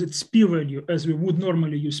 we use its p-value as we would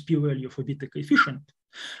normally use p-value for beta coefficient.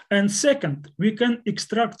 And second, we can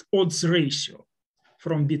extract odds ratio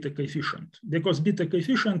from beta coefficient, because beta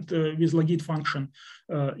coefficient with logit function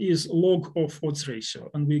is log of odds ratio,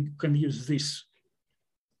 and we can use this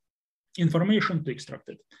information to extract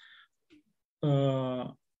it.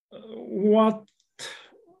 What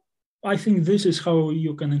I think this is how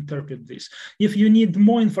you can interpret this. If you need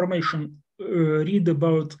more information, read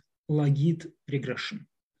about logit regression.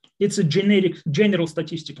 It's a general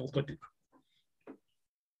statistical topic,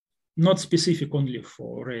 not specific only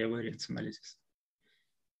for rare variance analysis.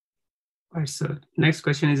 All right, so next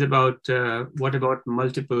question is about what about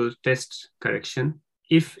multiple test correction?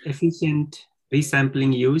 If efficient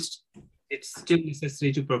resampling used, it's still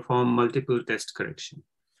necessary to perform multiple test correction.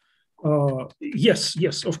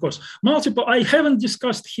 Yes, of course. I haven't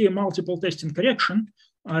discussed here multiple testing correction.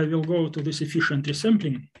 I will go to this efficient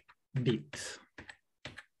resampling bit.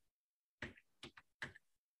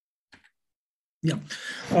 Yeah.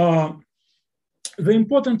 The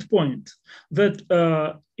important point that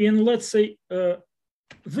in, let's say,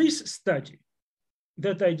 this study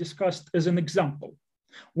that I discussed as an example,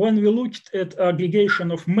 when we looked at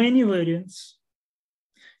aggregation of many variants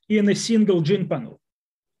in a single gene panel,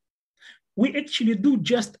 we actually do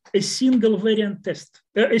just a single variant test,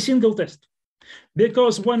 a single test,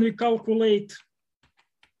 because when we calculate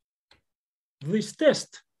this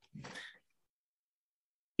test,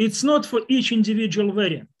 it's not for each individual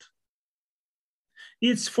variant.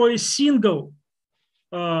 it's for a single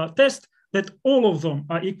test that all of them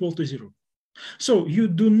are equal to 0. So you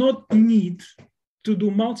do not need to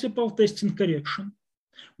do multiple testing correction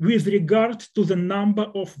with regard to the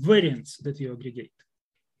number of variants that you aggregate.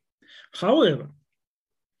 However,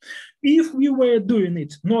 if we were doing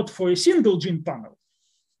it not for a single gene panel,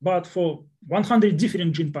 but for 100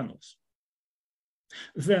 different gene panels,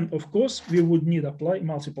 then of course we would need to apply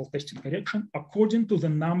multiple testing correction according to the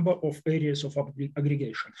number of areas of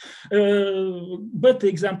aggregation. Better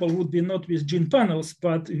example would be not with gene panels,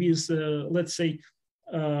 but with, let's say,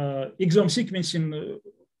 exome sequencing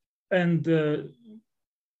and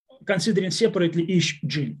considering separately each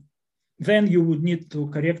gene. Then you would need to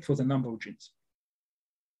correct for the number of genes.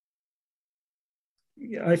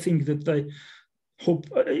 I think that I hope,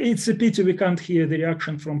 it's a pity we can't hear the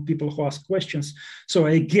reaction from people who ask questions. So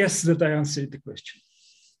I guess that I answered the question.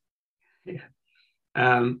 Yeah.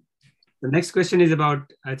 The next question is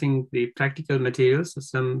about, I think, the practical materials.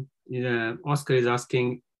 So Oscar is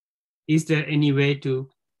asking, is there any way to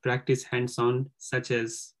practice hands-on, such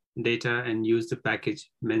as data, and use the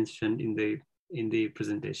package mentioned in the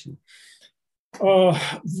presentation?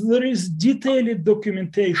 There is detailed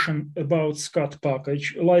documentation about SCAT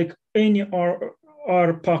package, like any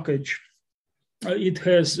R package. It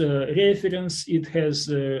has a reference, it has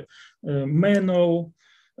a manual,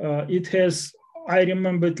 it has, I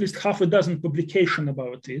remember, at least half a dozen publications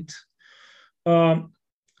about it.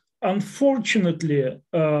 Unfortunately,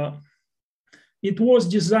 it was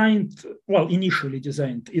designed, well, initially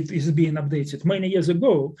designed, it is being updated many years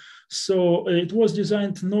ago. So it was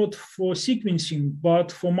designed not for sequencing,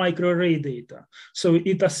 but for microarray data. So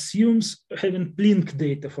it assumes having blink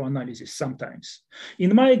data for analysis sometimes.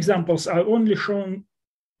 In my examples, I only showed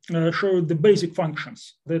the basic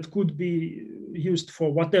functions that could be used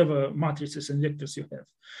for whatever matrices and vectors you have.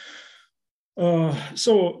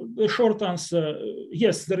 So the short answer,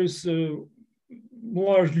 yes, there is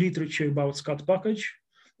large literature about SCAT package,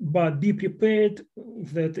 but be prepared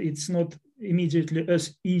that it's not immediately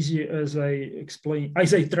as easy as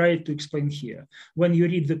I tried to explain here. When you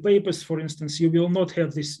read the papers, for instance, you will not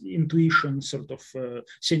have this intuition sort of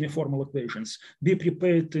semi-formal equations. Be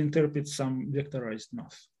prepared to interpret some vectorized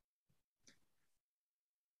math.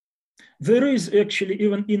 There is actually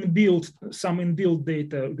even some inbuilt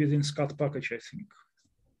data within SCAT package, I think.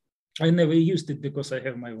 I never used it because I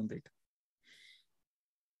have my own data.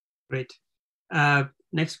 Great.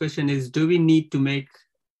 Next question is, do we need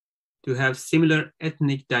to have similar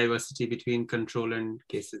ethnic diversity between control and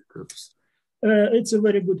cases groups? It's a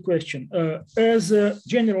very good question. As a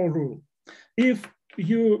general rule, if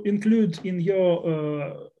you include in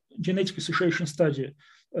your genetic association study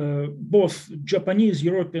both Japanese,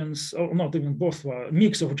 Europeans, or not even both,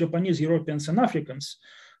 mix of Japanese, Europeans, and Africans,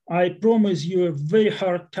 I promise you a very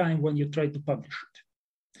hard time when you try to publish it.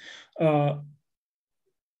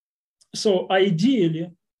 So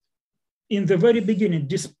ideally, in the very beginning,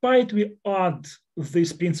 despite we add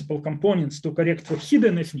these principal components to correct for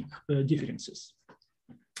hidden ethnic differences,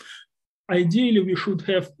 ideally we should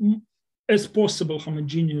have as possible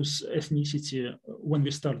homogeneous ethnicity when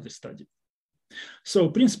we start the study. So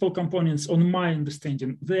principal components, on my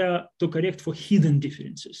understanding, they are to correct for hidden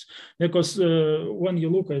differences. Because when you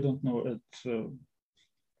look, I don't know, at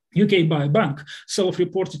UK Biobank,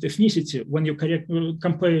 self-reported ethnicity, when you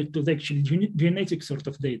compare it to the actual genetic sort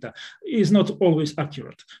of data, is not always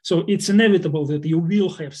accurate. So it's inevitable that you will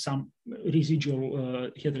have some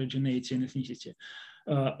residual heterogeneity in ethnicity.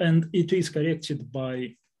 And it is corrected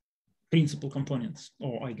by principal components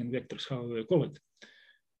or eigenvectors, however you call it.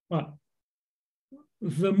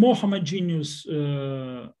 The more homogeneous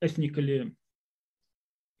ethnically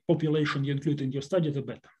population you include in your study, the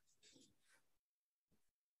better.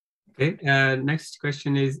 Okay, next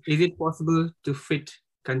question is it possible to fit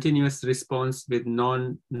continuous response with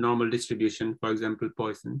non-normal distribution, for example,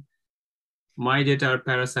 Poisson? My data are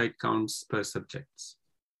parasite counts per subjects.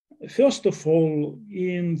 First of all,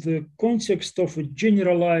 in the context of a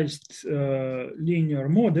generalized linear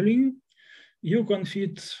modeling, you can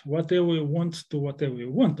fit whatever you want to whatever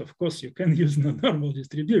you want. Of course, you can use non-normal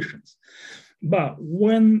distributions. But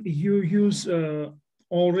when you use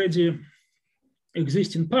already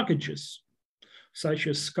existing packages, such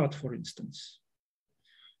as SCAT, for instance,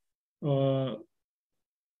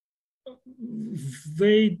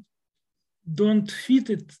 they don't fit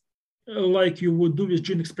it like you would do with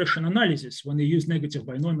gene expression analysis when you use negative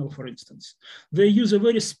binomial, for instance. They use a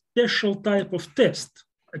very special type of test,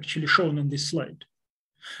 actually shown in this slide.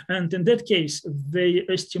 And in that case, they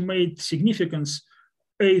estimate significance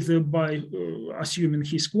either by assuming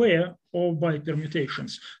chi square or by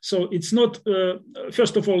permutations. So it's not,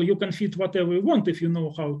 first of all, you can fit whatever you want if you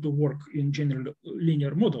know how to work in generalized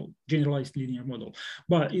linear model,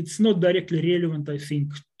 but it's not directly relevant, I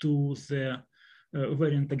think, to the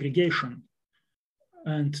variant aggregation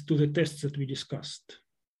and to the tests that we discussed.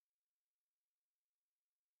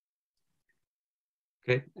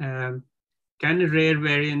 Okay. Can a rare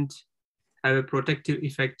variant have a protective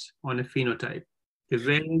effect on a phenotype? The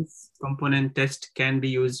variance component test can be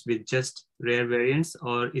used with just rare variants,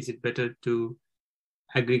 or is it better to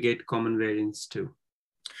aggregate common variants too?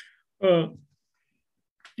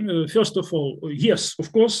 First of all, yes,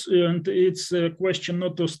 of course, and it's a question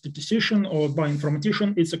not to statistician or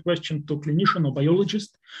bioinformatician, it's a question to clinician or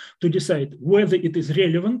biologist to decide whether it is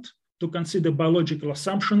relevant to consider biological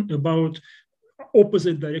assumption about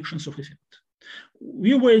opposite directions of effect.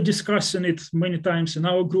 We were discussing it many times in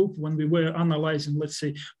our group when we were analyzing, let's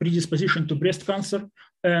say, predisposition to breast cancer,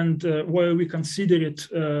 and where we considered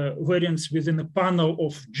variants within a panel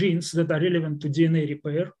of genes that are relevant to DNA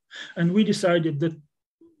repair. And we decided that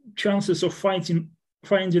chances of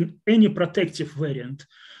finding any protective variant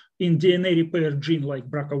in DNA repair gene like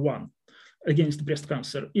BRCA1 against breast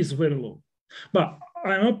cancer is very low. But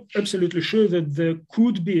I'm absolutely sure that there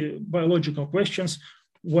could be biological questions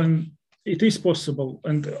when it is possible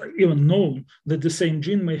and even known that the same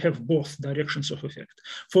gene may have both directions of effect.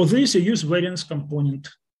 For this, you use variance component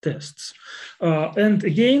tests. And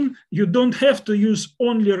again, you don't have to use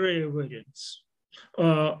only rare variants.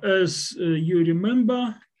 As you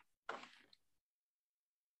remember,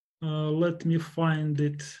 let me find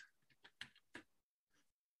it.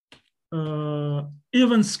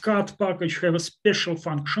 Even SCAT package have a special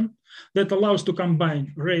function that allows to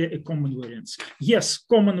combine rare and common variants. Yes,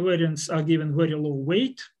 common variants are given very low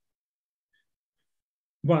weight,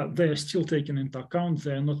 but they are still taken into account.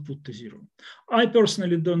 They are not put to zero. I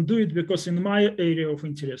personally don't do it because in my area of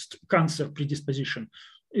interest, cancer predisposition,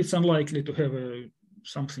 it's unlikely to have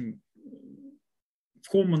something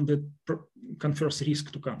common that confers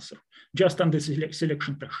risk to cancer, just under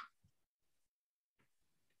selection pressure.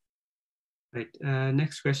 Right.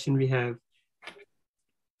 Next question we have.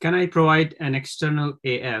 Can I provide an external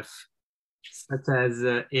AF, such as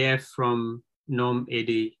AF from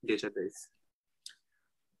NOM-AD database?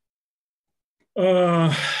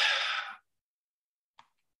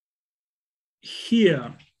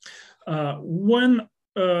 Here, when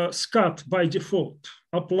SCAT by default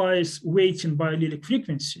applies weighting by allelic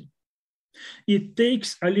frequency, it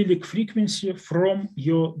takes allelic frequency from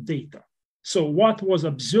your data. So what was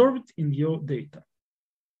observed in your data?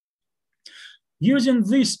 Using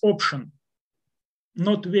this option,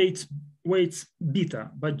 not weights beta,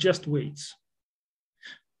 but just weights,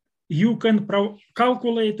 you can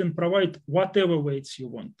calculate and provide whatever weights you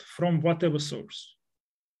want from whatever source.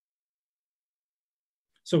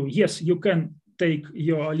 So yes, you can take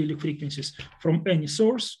your allelic frequencies from any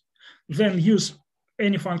source, then use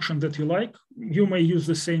any function that you like. You may use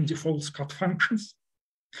the same default SCAT functions,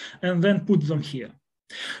 and then put them here.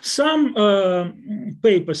 Some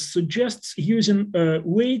papers suggest using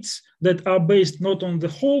weights that are based not on the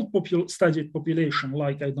whole studied population,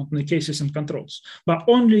 like, I don't know, cases and controls, but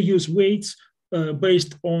only use weights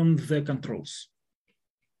based on the controls.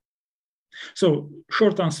 So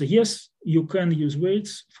short answer, yes, you can use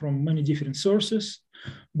weights from many different sources,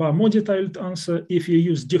 but more detailed answer, if you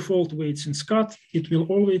use default weights in SCAT, it will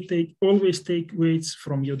always take weights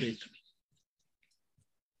from your data.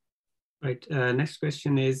 Right. Next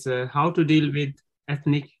question is how to deal with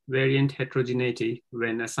ethnic variant heterogeneity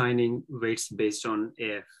when assigning weights based on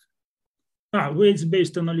AF? Weights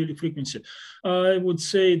based on allelic frequency. I would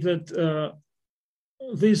say that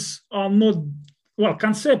these are not, well,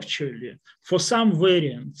 conceptually, for some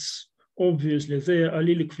variants, obviously, their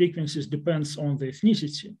allelic frequencies depends on the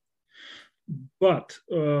ethnicity. But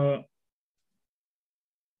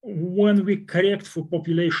when we correct for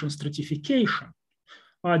population stratification,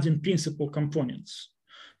 adding principal components,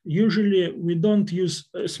 usually we don't use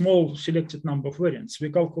a small selected number of variants.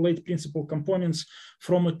 We calculate principal components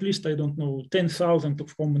from at least, I don't know, 10,000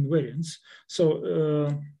 of common variants.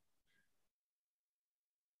 So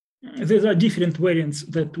there are different variants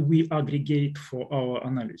that we aggregate for our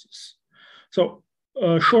analysis. So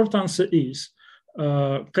short answer is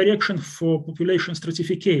correction for population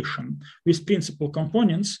stratification with principal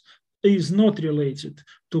components is not related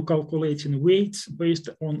to calculating weights based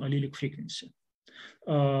on allelic frequency.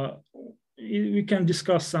 We can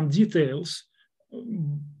discuss some details,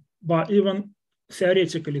 but even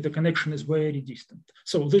theoretically the connection is very distant.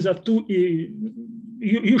 So these are two,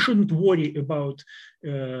 you shouldn't worry about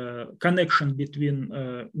connection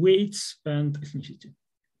between weights and ethnicity.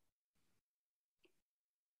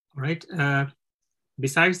 All right.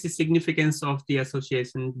 Besides the significance of the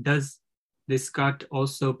association, does this cut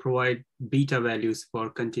also provide beta values for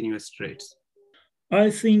continuous traits? I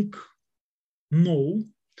think no,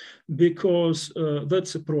 because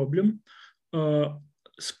that's a problem.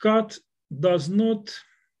 SCAT does not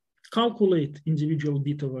calculate individual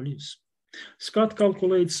beta values. SCAT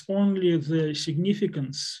calculates only the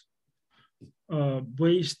significance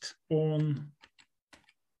based on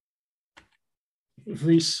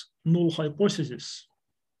this null hypothesis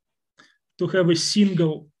to have a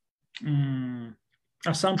single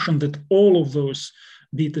assumption that all of those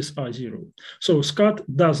betas are zero. So SCAT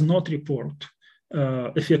does not report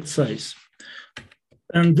effect size.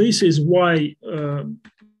 And this is why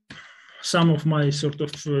some of my sort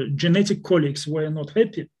of genetic colleagues were not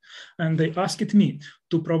happy. And they asked me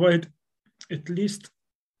to provide at least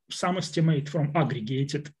some estimate from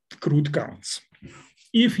aggregated crude counts.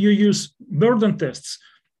 If you use burden tests,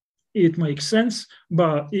 it makes sense.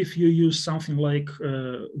 But if you use something like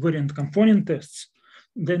variant component tests,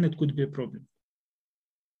 then it could be a problem.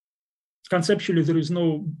 Conceptually, there is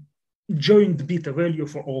no joint beta value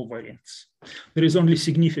for all variants. There is only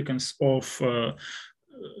significance of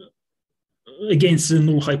against the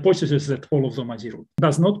null hypothesis that all of them are zero.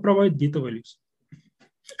 Does not provide beta values.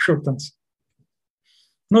 Short answer.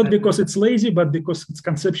 Not because it's lazy, but because it's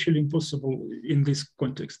conceptually impossible in this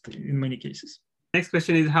context in many cases. Next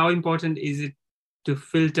question is, how important is it to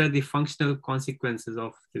filter the functional consequences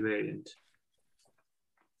of the variant?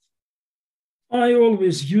 I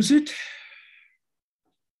always use it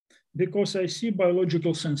because I see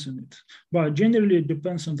biological sense in it, but generally it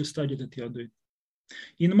depends on the study that you are doing.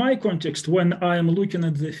 In my context, when I am looking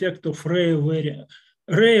at the effect of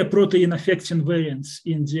rare protein affecting variants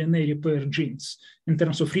in DNA repair genes in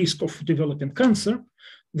terms of risk of developing cancer,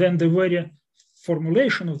 then the very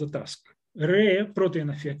formulation of the task, rare protein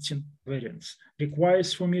affecting variants,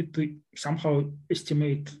 requires for me to somehow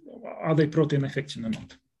estimate are they protein affecting or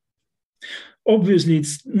not. Obviously,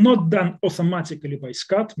 it's not done automatically by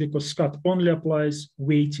SCAT because SCAT only applies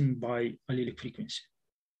weighting by allelic frequency.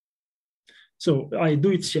 So I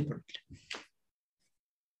do it separately.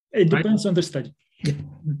 It depends on the study.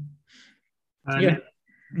 Yeah.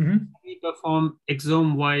 We perform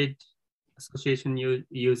exome-wide association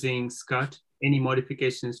using SCAT. Any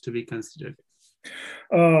modifications to be considered?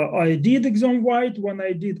 I did exome-wide when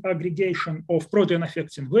I did aggregation of protein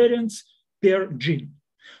affecting variants per gene.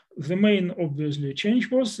 The main, obviously,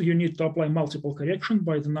 change was you need to apply multiple correction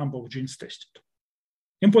by the number of genes tested.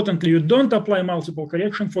 Importantly, you don't apply multiple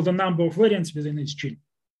correction for the number of variants within each gene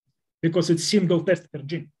because it's single test per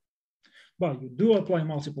gene. But you do apply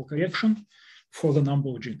multiple correction for the number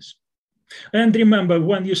of genes. And remember,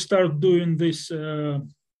 when you start doing this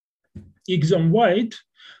exome-wide,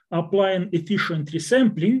 applying efficient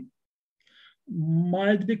resampling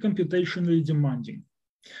might be computationally demanding.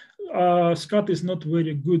 SCAT is not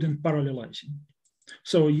very good in parallelizing.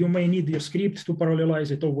 So you may need your script to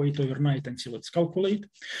parallelize it or wait overnight until it's calculated.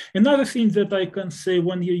 Another thing that I can say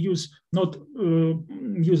when you use not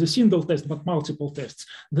use a single test, but multiple tests,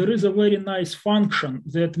 there is a very nice function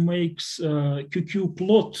that makes QQ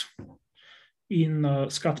plot in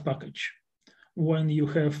SCAT package when you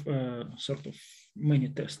have sort of many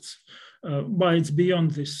tests. But it's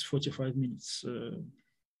beyond this 45 minutes.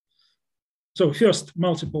 So first,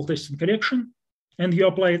 multiple testing correction, and you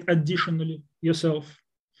apply it additionally yourself.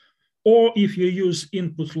 Or if you use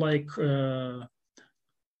input like Plink,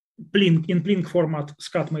 in Plink format,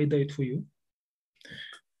 SCAT may do it for you.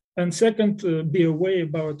 And second, be aware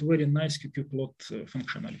about very nice QQ plot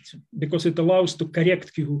functionality, because it allows to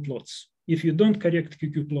correct QQ plots. If you don't correct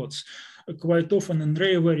QQ plots, quite often in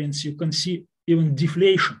rare variants, you can see even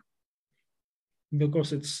deflation,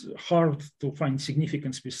 because it's hard to find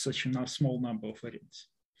significance with such a small number of variants.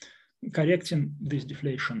 Correcting this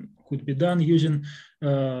deflation could be done using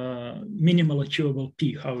minimal achievable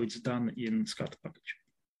P, how it's done in SCAT package.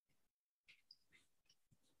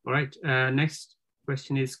 All right, next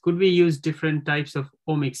question is, could we use different types of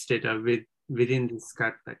omics data within the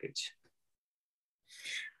SCAT package?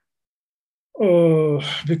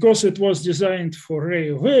 Because it was designed for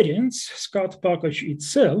rare variants, SCAT package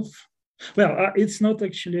itself, well, it's not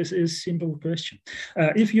actually a simple question.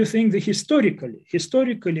 If you think that historically,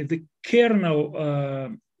 the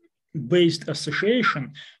kernel-based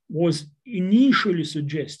association was initially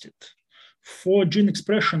suggested for gene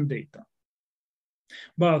expression data.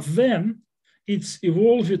 But then it's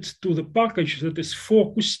evolved to the package that is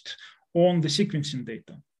focused on the sequencing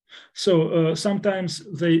data. So sometimes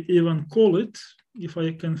they even call it, if I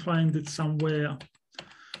can find it somewhere,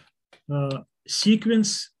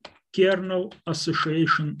 sequence kernel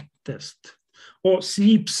association test or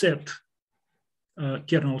SNP set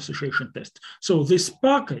kernel association test. So this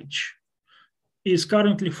package is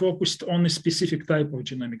currently focused on a specific type of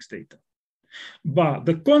genomics data. But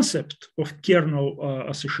the concept of kernel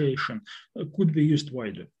association could be used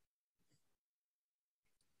widely.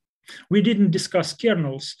 We didn't discuss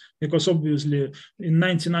kernels because obviously in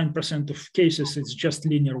 99% of cases, it's just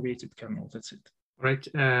linear weighted kernel, that's it. Right.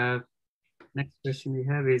 Next question we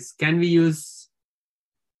have is, can we use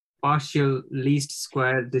partial least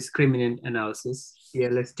square discriminant analysis,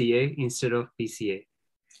 PLSDA, instead of PCA?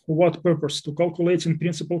 For what purpose? To calculating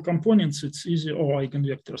principal components, it's easy, or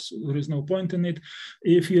eigenvectors, there is no point in it.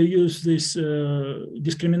 If you use this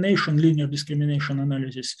linear discrimination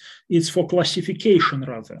analysis, it's for classification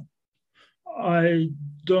rather. I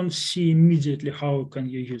don't see immediately how can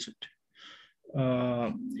you use it.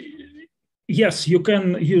 Yes, you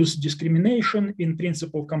can use discrimination in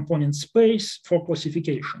principal component space for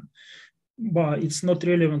classification, but it's not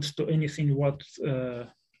relevant to anything what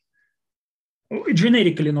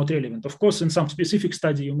generically not relevant. Of course, in some specific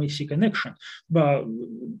study, you may see connection, but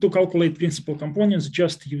to calculate principal components,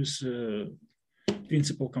 just use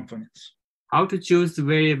principal components. How to choose the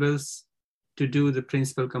variables to do the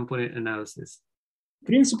principal component analysis?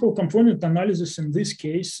 Principal component analysis in this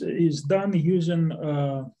case is done using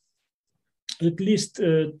at least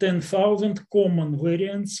 10,000 common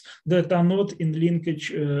variants that are not in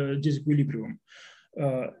linkage disequilibrium.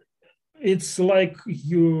 It's like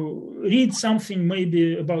you read something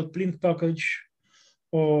maybe about Plink package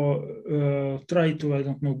or try to, I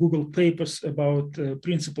don't know, Google papers about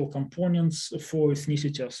principal components for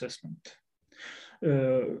ethnicity assessment.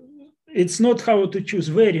 It's not how to choose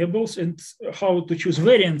variables and how to choose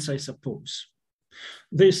variants, I suppose.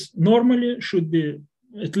 This normally should be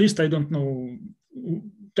at least, I don't know,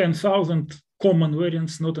 10,000 common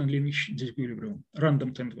variants, not in lineage disequilibrium,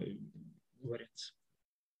 random 10 variants.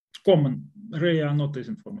 Common, rare are not as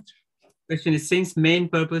informative. Question is, since main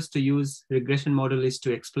purpose to use regression model is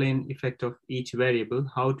to explain effect of each variable,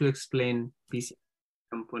 how to explain PC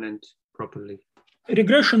component properly?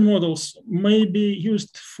 Regression models may be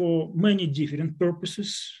used for many different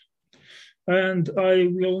purposes. And I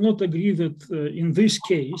will not agree that in this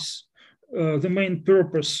case, the main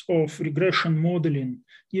purpose of regression modeling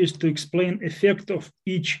is to explain effect of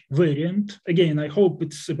each variant. Again, I hope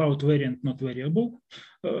it's about variant, not variable,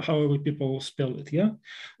 however people spell it, yeah?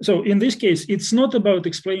 So in this case, it's not about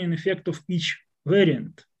explaining effect of each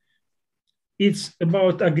variant. It's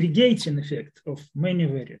about aggregating effect of many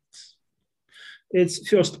variants. It's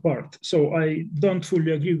first part. So I don't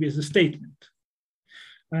fully agree with the statement.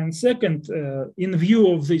 And second, in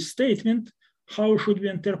view of this statement, how should we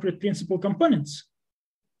interpret principal components?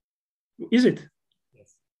 Is it?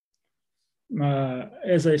 Yes.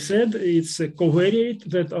 As I said, it's a covariate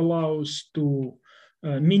that allows to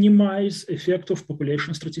minimize effect of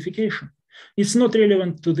population stratification. It's not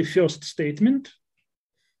relevant to the first statement,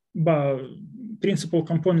 but principal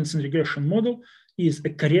components in regression model is a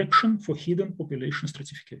correction for hidden population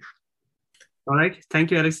stratification. All right.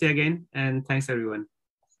 Thank you, Alexei, again. And thanks, everyone.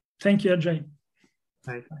 Thank you, Ajay.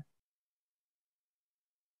 Bye.